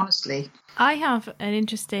it honestly. I have an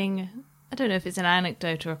interesting... I don't know if it's an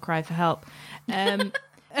anecdote or a cry for help. Or maybe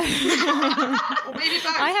both.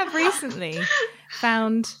 I have recently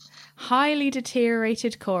found highly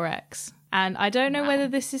deteriorated Corex. And I don't know whether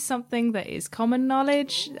this is something that is common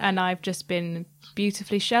knowledge and I've just been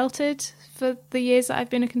beautifully sheltered for the years that I've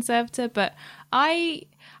been a conservator. But I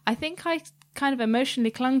think I kind of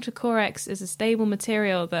emotionally clung to Corex as a stable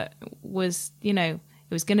material that was, you know,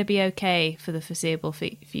 it was going to be okay for the foreseeable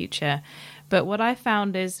future. But what I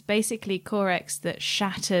found is basically Corex that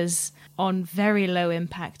shatters on very low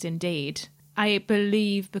impact indeed. I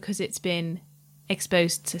believe because it's been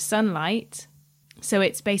exposed to sunlight, so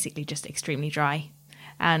it's basically just extremely dry.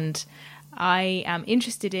 And I am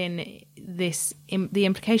interested in this, the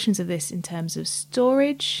implications of this in terms of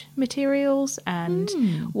storage materials and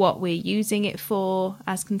what we're using it for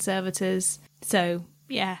as conservators. So,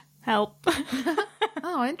 yeah, help.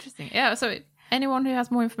 Oh, interesting. Yeah, so anyone who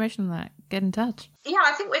has more information on that, get in touch. Yeah,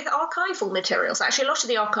 I think with archival materials, actually, a lot of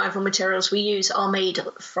the archival materials we use are made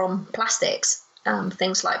from plastics.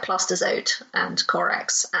 Things like Plastazote and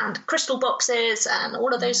Corex and crystal boxes and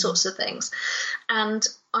all of those sorts of things. And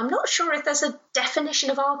I'm not sure if there's a definition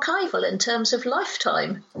of archival in terms of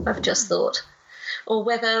lifetime, I've just thought, or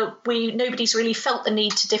whether nobody's really felt the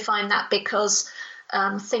need to define that because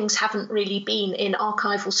things haven't really been in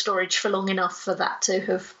archival storage for long enough for that to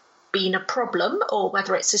have been a problem, or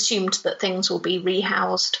whether it's assumed that things will be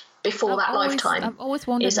rehoused before lifetime. I've always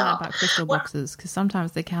wondered about crystal boxes because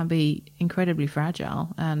sometimes they can be incredibly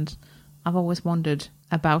fragile, and I've always wondered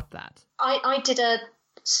about that. I did a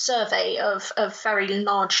survey of a very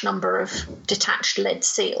large number of detached lead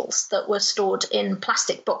seals that were stored in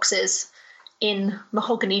plastic boxes in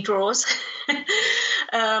mahogany drawers,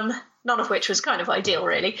 none of which was kind of ideal,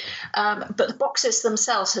 really. But the boxes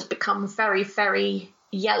themselves had become very, very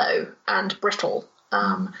yellow and brittle.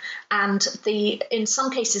 And in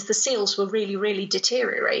some cases, the seals were really, really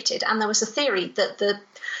deteriorated. And there was a theory that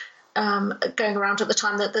going around at the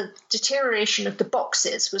time that the deterioration of the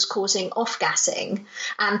boxes was causing off-gassing.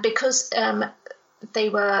 And because they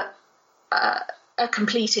were a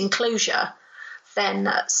complete enclosure, then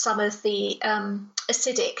some of the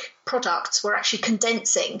acidic products were actually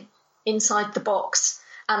condensing inside the box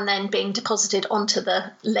and then being deposited onto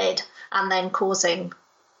the lead and then causing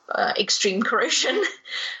extreme corrosion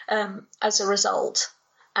as a result.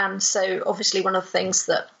 And so obviously one of the things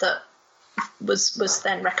that was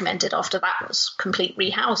then recommended after that was complete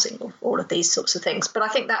rehousing of all of these sorts of things. But I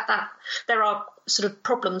think that there are sort of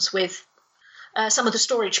problems with some of the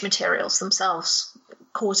storage materials themselves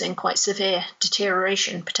causing quite severe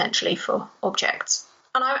deterioration potentially for objects.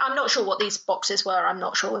 And I'm not sure what these boxes were. I'm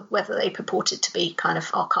not sure whether they purported to be kind of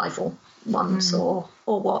archival ones or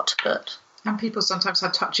what, but... And people sometimes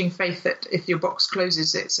have touching faith that if your box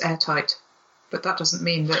closes, it's airtight. But that doesn't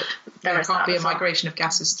mean that there can't be a migration of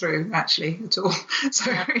gases through, actually, at all. So,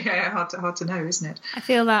 yeah, hard to know, isn't it? I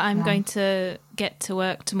feel that I'm going to get to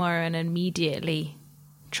work tomorrow and immediately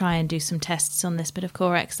try and do some tests on this bit of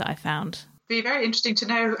Corex that I found. It'd be very interesting to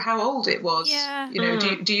know how old it was. Yeah. You know,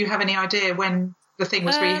 do you have any idea when the thing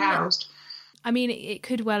was rehoused? I mean, it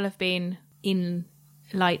could well have been in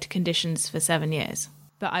light conditions for 7 years.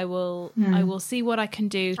 But I will see what I can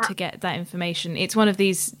do to get that information. It's one of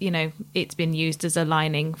these, you know, it's been used as a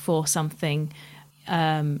lining for something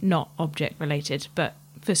not object related, but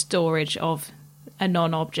for storage of a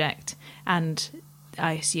non-object. And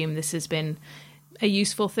I assume this has been a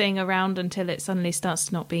useful thing around until it suddenly starts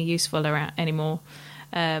to not be useful around anymore.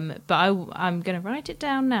 But I'm going to write it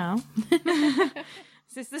down now.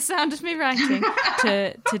 This is the sound of me writing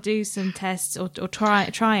to do some tests or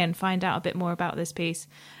try and find out a bit more about this piece.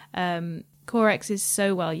 Corex is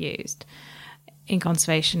so well used in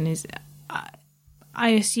conservation. I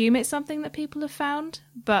assume it's something that people have found,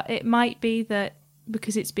 but it might be that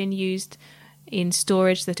because it's been used in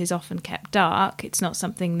storage that is often kept dark, it's not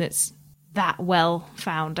something that's that well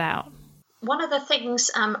found out. One of the things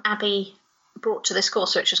Abby brought to this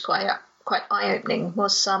course, which was quite eye-opening,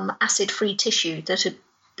 was some acid-free tissue that had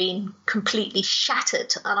been completely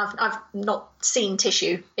shattered. And I've not seen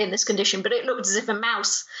tissue in this condition, but it looked as if a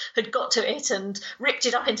mouse had got to it and ripped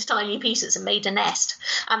it up into tiny pieces and made a nest.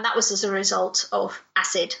 And that was as a result of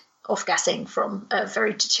acid off-gassing from a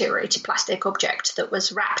very deteriorated plastic object that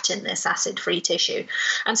was wrapped in this acid-free tissue.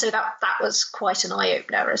 And so that was quite an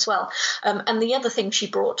eye-opener as well. And the other thing she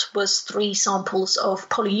brought was 3 samples of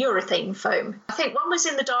polyurethane foam. I think one was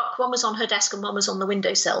in the dark, one was on her desk, and one was on the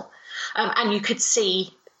windowsill. And you could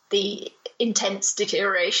see the intense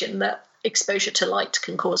deterioration that exposure to light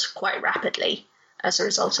can cause quite rapidly as a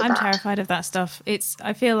result of that. I'm terrified of that stuff.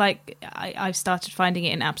 I feel like I've started finding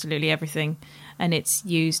it in absolutely everything. And it's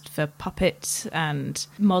used for puppets and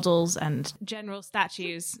models and general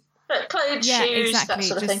statues. But clothes, shoes, exactly. that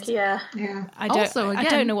sort of thing. Yeah. I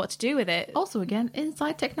don't know what to do with it. Also, again,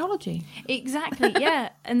 inside technology. Exactly. Yeah.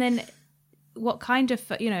 And then, what kind of,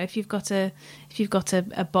 if you've got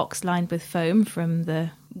a box lined with foam from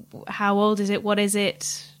how old is it? What is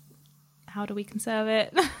it? How do we conserve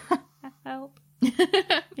it? Help.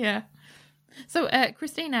 Yeah. So,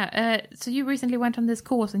 Christina, so you recently went on this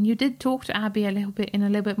course and you did talk to Abby in a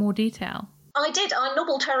little bit more detail. I did. I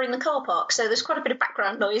nobbled her in the car park, so there's quite a bit of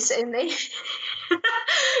background noise in the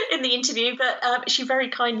in the interview. But she very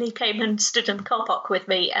kindly came and stood in the car park with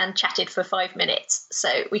me and chatted for 5 minutes. So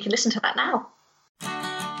we can listen to that now.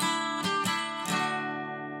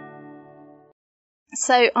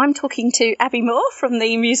 So I'm talking to Abby Moore from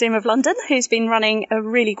the Museum of London, who's been running a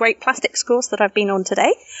really great plastics course that I've been on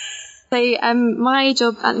today. So my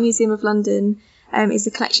job at the Museum of London is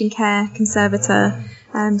a collection care conservator.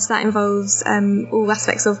 So that involves all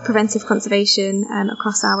aspects of preventive conservation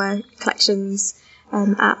across our collections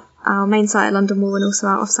at our main site at London Wall and also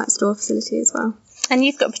our off-site store facility as well. And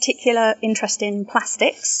you've got a particular interest in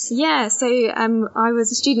plastics. Yeah, so I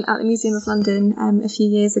was a student at the Museum of London a few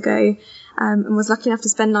years ago and was lucky enough to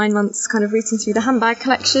spend 9 months kind of rooting through the handbag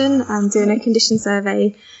collection and doing a condition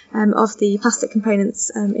survey of the plastic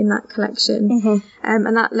components in that collection. Mm-hmm.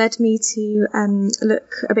 And that led me to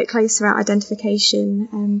look a bit closer at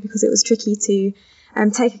identification because it was tricky to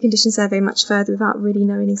take a condition survey much further without really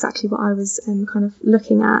knowing exactly what I was kind of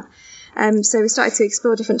looking at. So we started to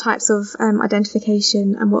explore different types of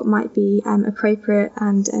identification and what might be appropriate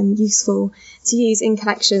and useful to use in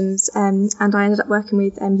collections. And I ended up working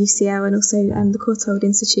with UCL and also the Courtauld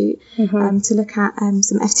Institute to look at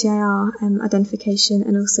some FTIR identification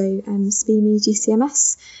and also SPEME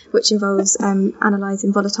GCMS, which involves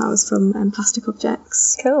analysing volatiles from plastic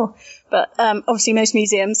objects. Cool. But obviously most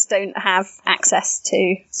museums don't have access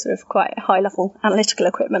to sort of quite high-level analytical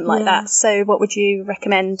equipment like that. So what would you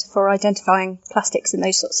recommend for identifying plastics in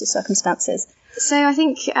those sorts of circumstances? So I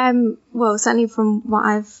think, well, certainly from what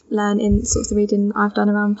I've learned in sort of the reading I've done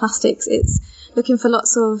around plastics, it's looking for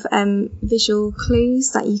lots of visual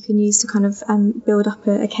clues that you can use to kind of build up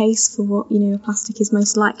a case for what, a plastic is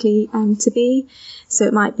most likely to be. So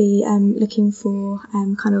it might be looking for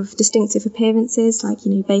kind of distinctive appearances, like,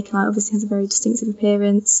 Bakelite obviously has a very distinctive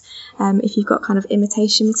appearance. If you've got kind of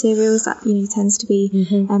imitation materials, that, tends to be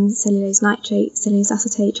cellulose nitrate, cellulose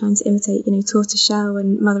acetate, trying to imitate, tortoiseshell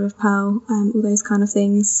and mother of pearl, all those kind of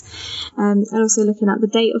things. And also looking at the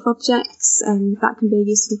date of objects, that can be a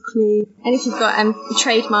useful clue. And if you've got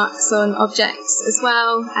trademarks on objects as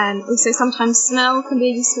well, also sometimes smell can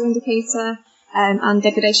be a useful indicator, and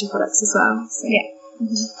degradation products as well. So. Yeah.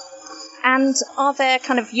 And are there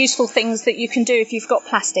kind of useful things that you can do if you've got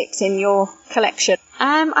plastics in your collection?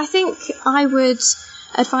 I think I would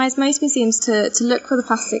advise most museums to look for the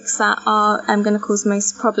plastics that are going to cause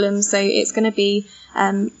most problems. So it's going to be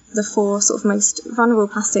the 4 sort of most vulnerable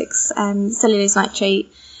plastics: cellulose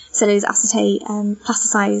nitrate, cellulose acetate,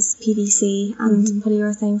 plasticized PVC and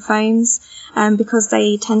polyurethane foams, because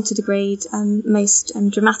they tend to degrade most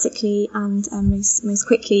dramatically and most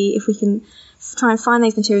quickly. If we can try and find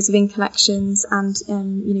those materials within collections and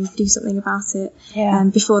do something about it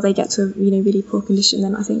before they get to a really poor condition,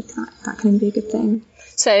 then I think that can be a good thing.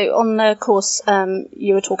 So on the course,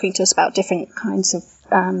 you were talking to us about different kinds of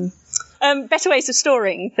better ways of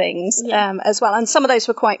storing things as well. And some of those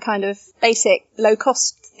were quite kind of basic,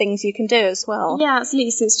 low-cost things you can do as well. Yeah,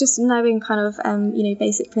 absolutely. So it's just knowing kind of,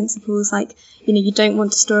 basic principles like, you don't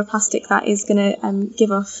want to store a plastic that is going to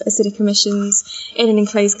give off acidic emissions in an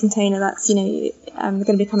enclosed container that's, going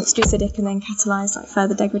to become extra acidic and then catalyse like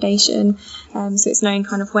further degradation. So it's knowing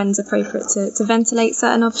kind of when's appropriate to ventilate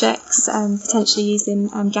certain objects, potentially using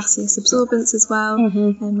gaseous absorbents as well,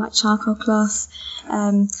 like charcoal cloth.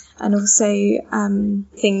 And also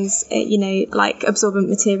things, like absorbent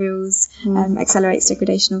materials accelerates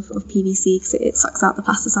degradation of PVC because it sucks out the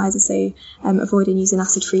plasticizer. So avoiding using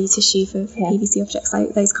acid-free tissue for PVC objects, like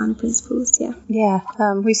those kind of principles.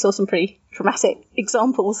 We saw some pretty dramatic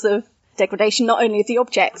examples of degradation, not only of the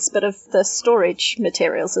objects but of the storage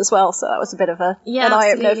materials as well. So that was a bit of an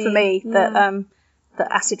eye-opener for me that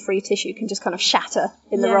acid-free tissue can just kind of shatter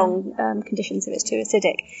in the wrong conditions if it's too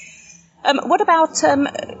acidic. What about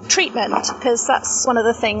treatment? Because that's one of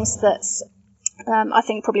the things that's I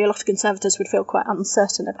think probably a lot of conservators would feel quite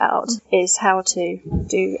uncertain about, is how to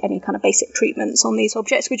do any kind of basic treatments on these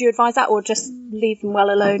objects. Would you advise that, or just leave them well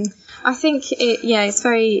alone? I think it's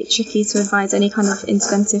very tricky to advise any kind of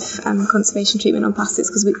interventive conservation treatment on plastics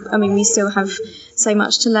because we still have so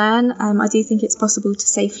much to learn. I do think it's possible to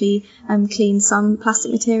safely clean some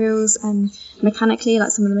plastic materials mechanically,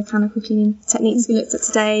 like some of the mechanical cleaning techniques we looked at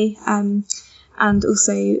today. And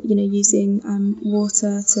also, using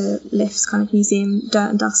water to lift kind of museum dirt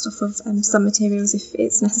and dust off of some materials if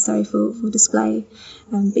it's necessary for display.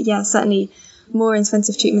 But certainly more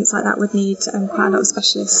interventive treatments like that would need quite a lot of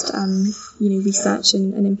specialist, research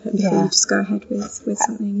and input before you just go ahead with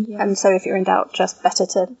something. Yeah. And so if you're in doubt, just better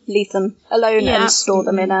to leave them alone and store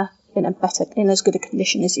them in as good a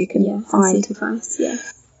condition as you can find. Seek advice, yeah.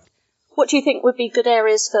 What do you think would be good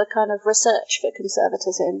areas for kind of research for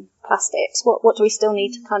conservators in plastics? What do we still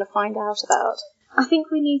need to kind of find out about? I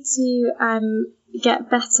think we need to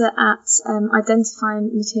get better at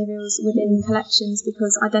identifying materials within collections,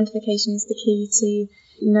 because identification is the key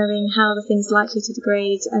to knowing how the thing's likely to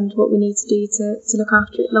degrade and what we need to do to look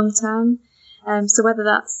after it long term. So whether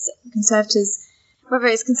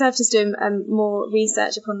it's conservators doing more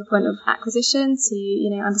research upon the point of acquisition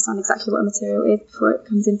to understand exactly what a material is before it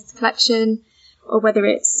comes into the collection, or whether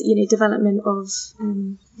it's development of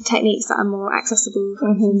techniques that are more accessible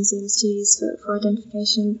for museums to use for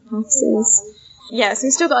identification purposes. Yeah, so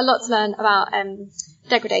we've still got a lot to learn about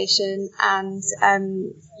degradation, and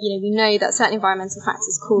we know that certain environmental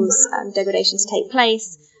factors cause degradation to take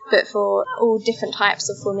place. But for all different types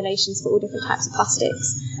of formulations, for all different types of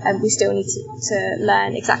plastics, we still need to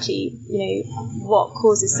learn exactly, what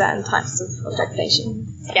causes certain types of degradation.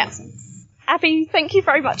 Yeah. Abby, thank you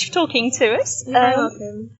very much for talking to us. You're very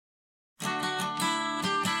welcome.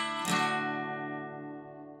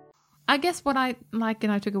 I guess what I like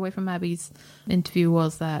and I took away from Abby's interview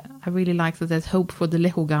was that I really like that there's hope for the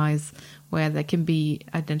little guys where there can be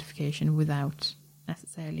identification without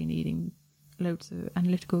necessarily needing loads of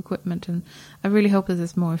analytical equipment, and I really hope that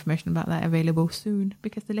there's more information about that available soon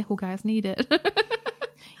because the little guys need it.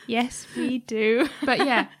 Yes, we do. But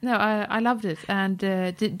yeah, no, I loved it. And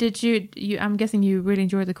did you? I'm guessing you really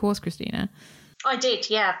enjoyed the course, Christina. I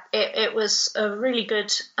did, yeah. It was a really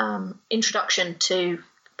good introduction to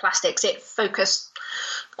plastics. It focused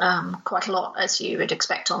quite a lot, as you would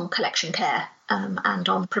expect, on collection care and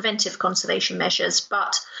on preventive conservation measures,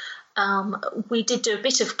 but we did do a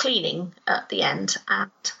bit of cleaning at the end, and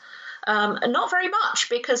not very much,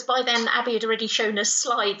 because by then Abby had already shown us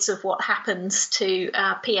slides of what happens to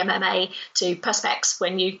PMMA, to Perspex,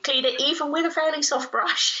 when you clean it even with a fairly soft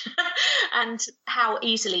brush, and how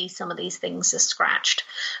easily some of these things are scratched.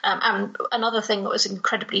 And another thing that was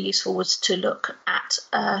incredibly useful was to look at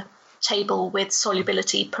a table with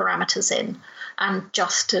solubility parameters in, and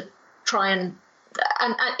just to try and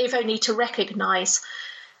if only to recognise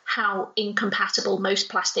how incompatible most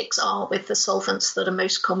plastics are with the solvents that are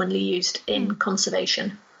most commonly used in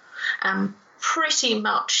conservation. Pretty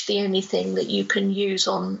much the only thing that you can use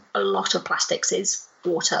on a lot of plastics is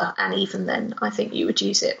water, and even then I think you would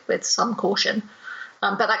use it with some caution.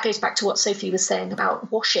 But that goes back to what Sophie was saying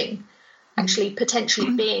about washing actually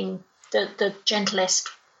potentially being the gentlest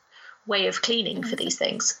way of cleaning for these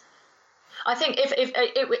things. I think if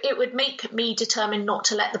it would make me determined not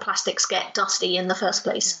to let the plastics get dusty in the first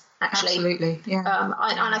place, actually. Absolutely, yeah.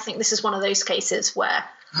 And I think this is one of those cases where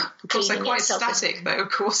of course they're quite static, though, of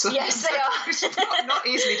course. Yes, they are. It's not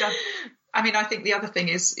easily done. I mean, I think the other thing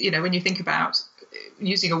is, when you think about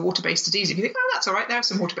using a water-based adhesive, you think, oh, that's all right, there are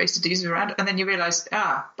some water-based adhesives around, and then you realise,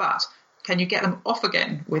 but can you get them off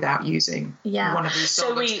again without using one of these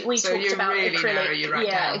solids? So we talked about really acrylic.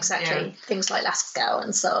 Down. Exactly. Yeah. Things like Lascaux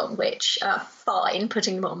and so on, which are fine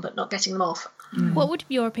putting them on, but not getting them off. What would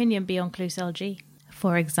your opinion be on Kloe LG,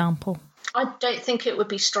 for example? I don't think it would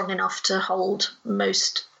be strong enough to hold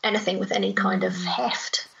most anything with any kind of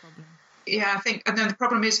heft. Yeah, I think, and then the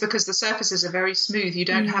problem is because the surfaces are very smooth, you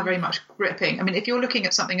don't have very much gripping. I mean, if you're looking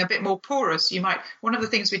at something a bit more porous, you might. One of the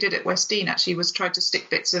things we did at Westdean actually was try to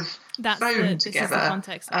stick bits of foam together. This is the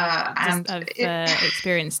context. I've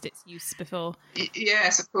experienced its use before.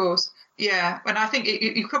 Yes, of course. Yeah, and I think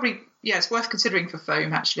you probably, it's worth considering for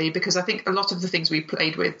foam actually, because I think a lot of the things we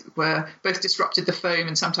played with were both disrupted the foam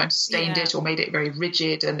and sometimes stained it or made it very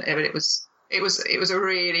rigid, and it was a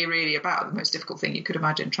really, really about the most difficult thing you could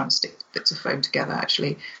imagine, trying to stick bits of foam together,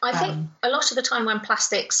 actually. I think a lot of the time when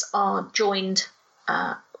plastics are joined,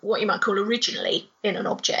 what you might call originally in an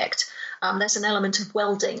object, there's an element of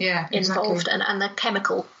welding involved and the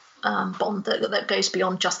chemical bond that goes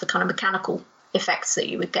beyond just the kind of mechanical effects that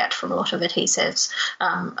you would get from a lot of adhesives.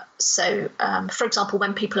 So, for example,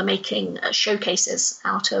 when people are making showcases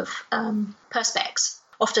out of Perspex,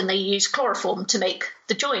 often they use chloroform to make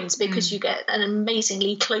the joins because you get an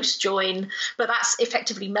amazingly close join, but that's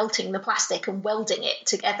effectively melting the plastic and welding it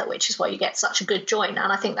together, which is why you get such a good join.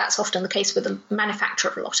 And I think that's often the case with the manufacture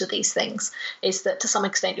of a lot of these things, is that to some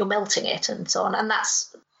extent you're melting it and so on. And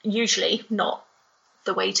that's usually not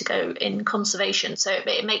the way to go in conservation. So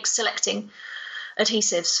it makes selecting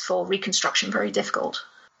adhesives for reconstruction very difficult.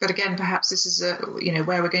 But again, perhaps this is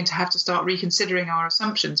where we're going to have to start reconsidering our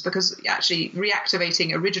assumptions, because actually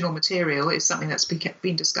reactivating original material is something that's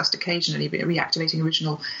been discussed occasionally. But reactivating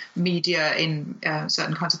original media in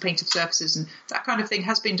certain kinds of painted surfaces and that kind of thing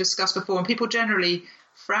has been discussed before, and people generally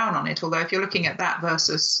frown on it. Although if you're looking at that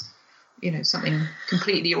versus something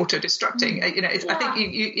completely auto-destructing, I think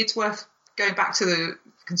it's worth going back to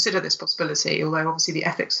consider this possibility, although obviously the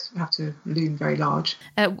ethics have to loom very large.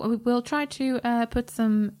 We'll try to put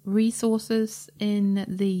some resources in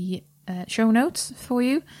the show notes for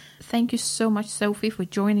you. Thank you so much, Sophie, for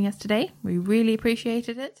joining us today. We really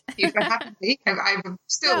appreciated it. Thank you for having me. I'm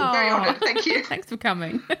still very honoured. Thank you. Thanks for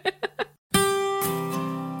coming.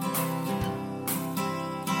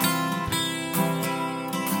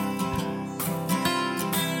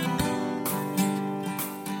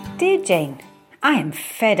 Dear Jane, I am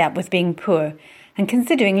fed up with being poor and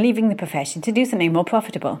considering leaving the profession to do something more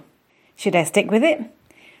profitable. Should I stick with it?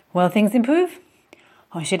 Will things improve?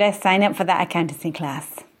 Or should I sign up for that accountancy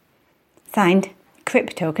class? Signed,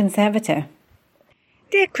 Crypto Conservator.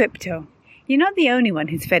 Dear Crypto, you're not the only one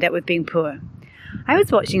who's fed up with being poor. I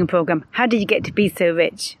was watching a programme, How Did You Get to Be So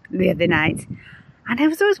Rich, the other night, and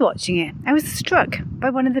as I was watching it, I was struck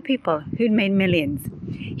by one of the people who'd made millions.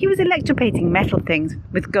 He was electroplating metal things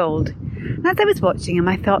with gold. And as I was watching him,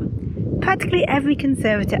 I thought, practically every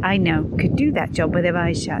conservator I know could do that job with their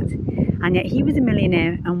eyes shut. And yet he was a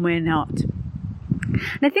millionaire and we're not.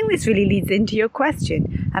 And I think this really leads into your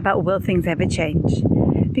question about will things ever change?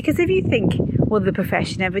 Because if you think, will the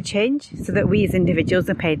profession ever change so that we as individuals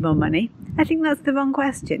are paid more money? I think that's the wrong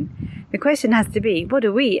question. The question has to be, what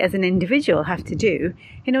do we as an individual have to do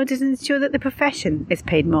in order to ensure that the profession is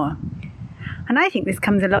paid more? And I think this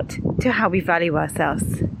comes a lot to how we value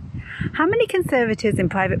ourselves. How many conservators in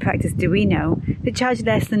private practice do we know that charge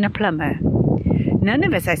less than a plumber? None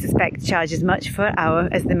of us, I suspect, charge as much for an hour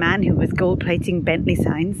as the man who was gold-plating Bentley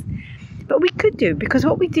signs. But we could do, because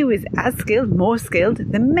what we do is as skilled, more skilled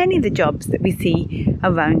than many of the jobs that we see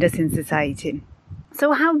around us in society.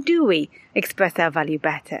 So how do we express our value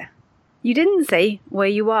better? You didn't say where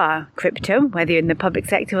you are, Crypto, whether you're in the public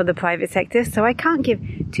sector or the private sector, so I can't give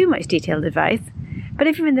too much detailed advice. But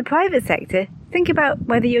if you're in the private sector, think about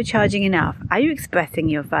whether you're charging enough. Are you expressing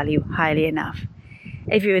your value highly enough?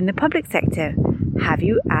 If you're in the public sector, have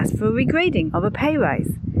you asked for a regrading or a pay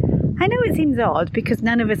rise? I know it seems odd because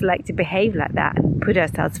none of us like to behave like that and put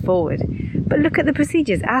ourselves forward, but look at the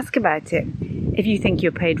procedures, ask about it. If you think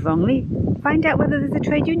you're paid wrongly, find out whether there's a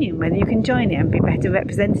trade union, whether you can join it and be better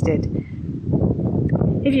represented.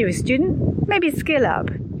 If you're a student, maybe skill up.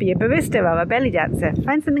 Be a barista or a belly dancer.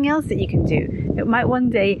 Find something else that you can do that might one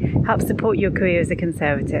day help support your career as a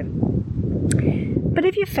conservator. But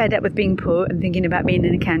if you're fed up with being poor and thinking about being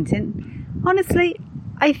an accountant, honestly,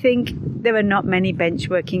 I think there are not many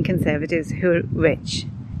bench-working conservators who are rich.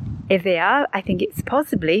 If they are, I think it's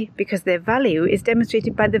possibly because their value is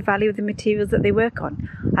demonstrated by the value of the materials that they work on.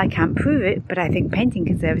 I can't prove it, but I think painting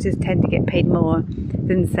conservators tend to get paid more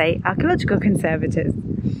than, say, archaeological conservators.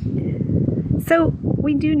 So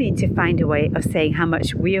we do need to find a way of saying how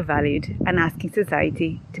much we are valued and asking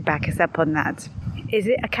society to back us up on that. Is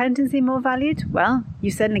it accountancy more valued? Well,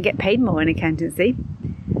 you certainly get paid more in accountancy.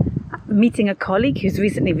 Meeting a colleague who's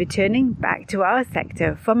recently returning back to our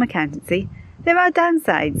sector from accountancy, there are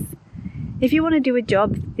downsides. If you want to do a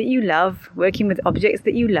job that you love, working with objects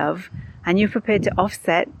that you love, and you're prepared to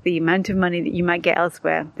offset the amount of money that you might get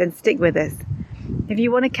elsewhere, then stick with us. If you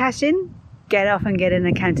want to cash in, get off and get an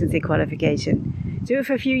accountancy qualification. Do it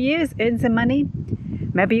for a few years, earn some money.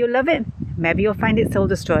 Maybe you'll love it, maybe you'll find it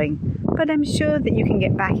soul-destroying, but I'm sure that you can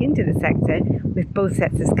get back into the sector with both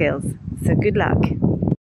sets of skills. So good luck.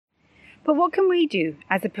 But what can we do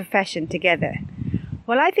as a profession together?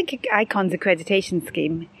 Well, I think ICON's accreditation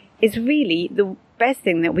scheme is really the best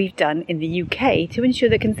thing that we've done in the UK to ensure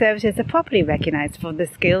that conservators are properly recognised for their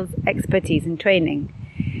skills, expertise and training.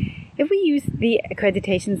 If we use the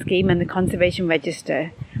accreditation scheme and the conservation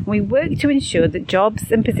register, we work to ensure that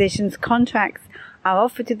jobs and positions contracts are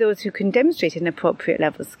offered to those who can demonstrate an appropriate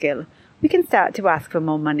level of skill, we can start to ask for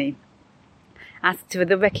more money. Ask for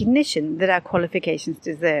the recognition that our qualifications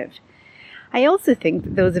deserve. I also think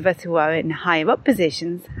that those of us who are in higher up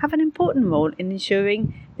positions have an important role in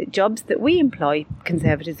ensuring that jobs that we employ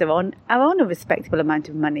conservators are on a respectable amount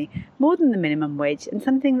of money, more than the minimum wage, and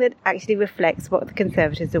something that actually reflects what the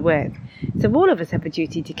conservators are worth. So all of us have a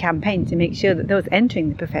duty to campaign to make sure that those entering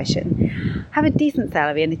the profession have a decent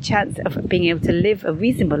salary and a chance of being able to live a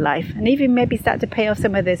reasonable life and even maybe start to pay off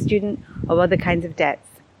some of their student or other kinds of debts.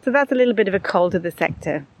 So that's a little bit of a call to the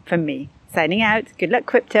sector from me. Signing out. Good luck,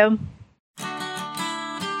 crypto.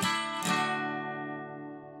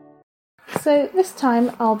 So this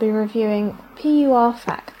time I'll be reviewing PUR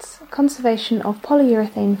Facts, Conservation of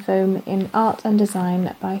Polyurethane Foam in Art and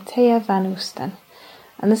Design by Thea van Oosten.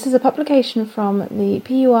 And this is a publication from the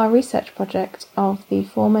PUR research project of the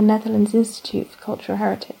former Netherlands Institute for Cultural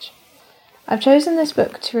Heritage. I've chosen this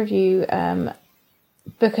book to review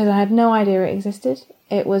because I had no idea it existed.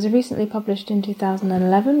 It was recently published in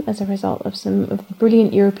 2011 as a result of some of the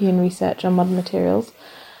brilliant European research on modern materials.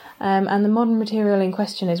 And the modern material in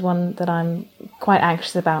question is one that I'm quite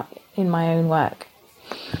anxious about in my own work.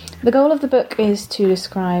 The goal of the book is to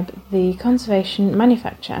describe the conservation,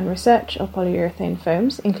 manufacture and research of polyurethane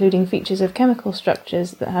foams, including features of chemical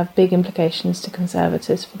structures that have big implications to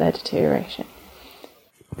conservators for their deterioration.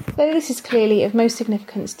 Though this is clearly of most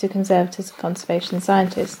significance to conservators and conservation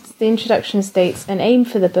scientists, the introduction states an aim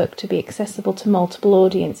for the book to be accessible to multiple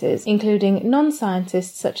audiences, including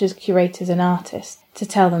non-scientists such as curators and artists, to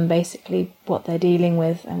tell them basically what they're dealing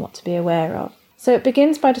with and what to be aware of. So it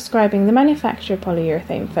begins by describing the manufacture of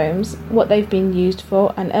polyurethane foams, what they've been used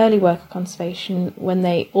for, and early work of conservation when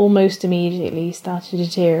they almost immediately started to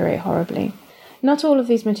deteriorate horribly. Not all of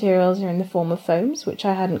these materials are in the form of foams, which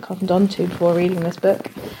I hadn't cottoned on to before reading this book,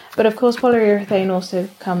 but of course polyurethane also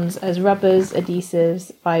comes as rubbers,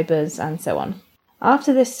 adhesives, fibres and so on.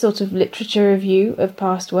 After this sort of literature review of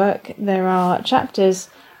past work, there are chapters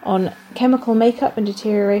on chemical makeup and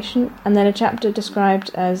deterioration, and then a chapter described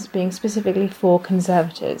as being specifically for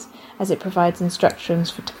conservators, as it provides instructions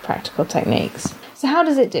for practical techniques. So how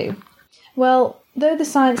does it do? Well, though the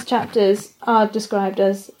science chapters are described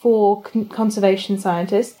as for conservation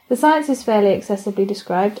scientists, the science is fairly accessibly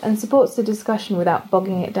described and supports the discussion without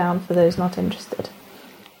bogging it down for those not interested.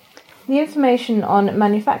 The information on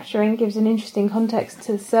manufacturing gives an interesting context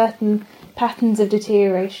to certain patterns of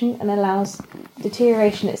deterioration and allows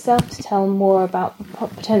deterioration itself to tell more about the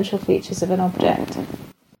potential features of an object.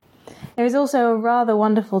 There is also a rather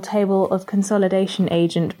wonderful table of consolidation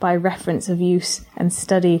agent by reference of use and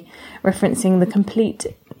study, referencing the complete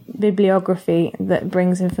bibliography that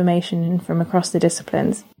brings information in from across the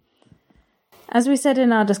disciplines. As we said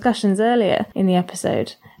in our discussions earlier in the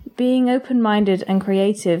episode, being open-minded and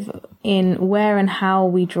creative in where and how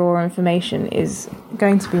we draw information is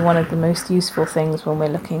going to be one of the most useful things when we're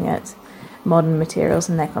looking at modern materials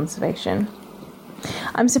and their conservation.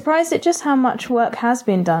 I'm surprised at just how much work has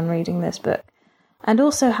been done reading this book, and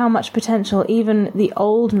also how much potential even the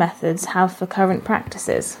old methods have for current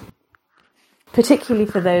practices, particularly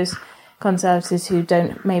for those conservators who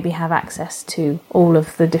don't maybe have access to all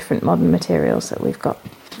of the different modern materials that we've got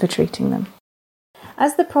for treating them.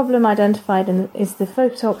 As the problem identified is the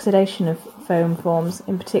photooxidation of foam forms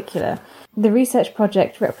in particular, the research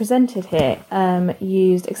project represented here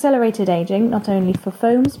used accelerated aging not only for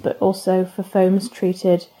foams but also for foams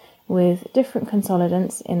treated with different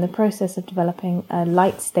consolidants in the process of developing a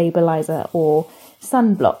light stabilizer or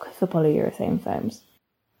sunblock for polyurethane foams.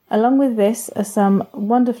 Along with this are some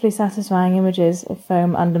wonderfully satisfying images of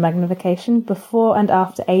foam under magnification before and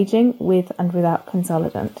after aging with and without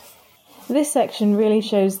consolidant. This section really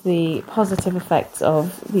shows the positive effects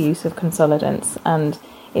of the use of consolidants, and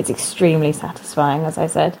It's extremely satisfying, as I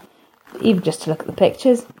said, even just to look at the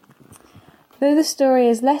pictures. Though the story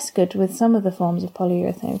is less good with some of the forms of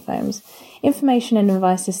polyurethane foams, information and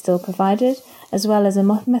advice is still provided, as well as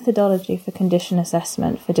a methodology for condition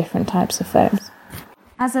assessment for different types of foams.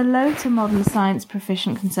 As a low to modern science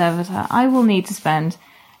proficient conservator, I will need to spend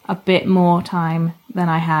a bit more time than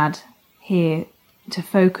I had here to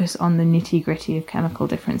focus on the nitty-gritty of chemical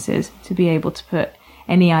differences to be able to put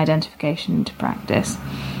any identification into practice.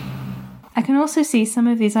 I can also see some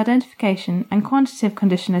of these identification and quantitative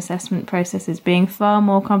condition assessment processes being far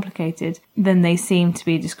more complicated than they seem to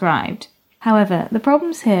be described. However, the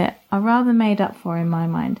problems here are rather made up for in my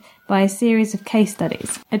mind by a series of case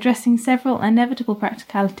studies addressing several inevitable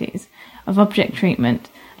practicalities of object treatment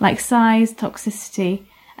like size, toxicity,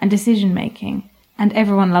 and decision making, and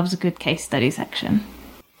everyone loves a good case study section.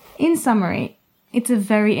 In summary, it's a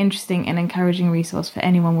very interesting and encouraging resource for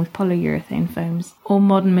anyone with polyurethane foams or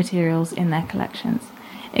modern materials in their collections.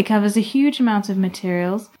 It covers a huge amount of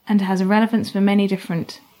materials and has a relevance for many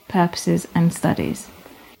different purposes and studies.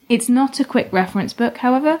 It's not a quick reference book,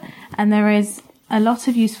 however, and there is a lot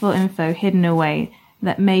of useful info hidden away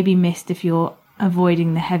that may be missed if you're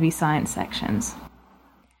avoiding the heavy science sections.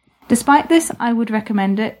 Despite this, I would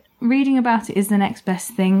recommend it. Reading about it is the next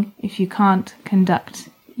best thing if you can't conduct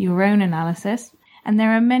your own analysis, and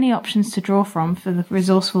there are many options to draw from for the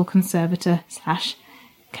resourceful conservator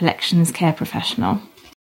 / collections care professional.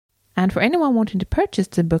 And for anyone wanting to purchase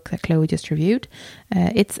the book that Kloe just reviewed,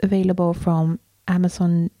 it's available from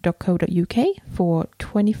amazon.co.uk for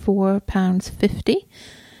 £24.50,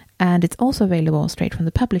 and it's also available straight from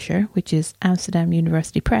the publisher, which is Amsterdam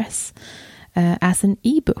University Press, as an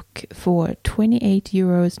ebook for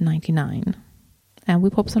 €28.99. And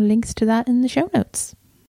we'll pop some links to that in the show notes.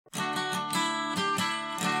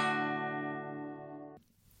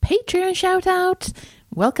 Patreon shout out!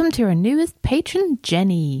 Welcome to our newest patron,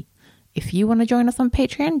 Jenny. If you want to join us on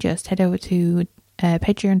Patreon, just head over to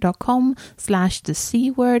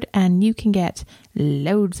patreon.com/thecword and you can get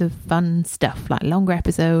loads of fun stuff like longer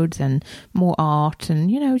episodes and more art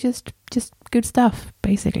and, just good stuff,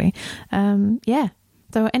 basically. So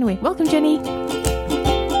anyway, welcome, Jenny.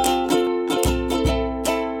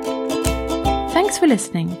 Thanks for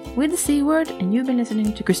listening. We're The C Word, and you've been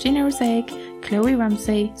listening to Christina Rosaic, Kloe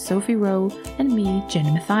Ramsey, Sophie Rowe, and me,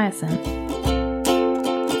 Jenny Mathiasen.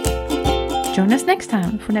 Join us next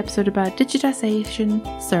time for an episode about digitization,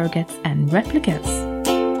 surrogates, and replicas.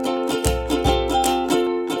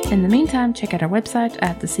 In the meantime, check out our website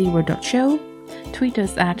at thecword.show, tweet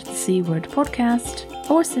us at thecwordpodcast,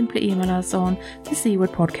 or simply email us on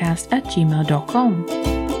thecwordpodcast@gmail.com.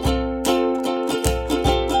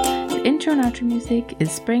 The intro and outro music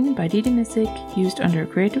is Spring by Didi Music, used under a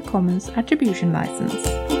Creative Commons Attribution License.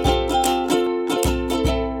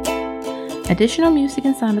 Additional music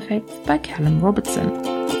and sound effects by Callum Robertson.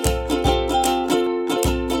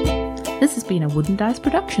 This has been a Wooden Dice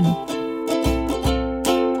production.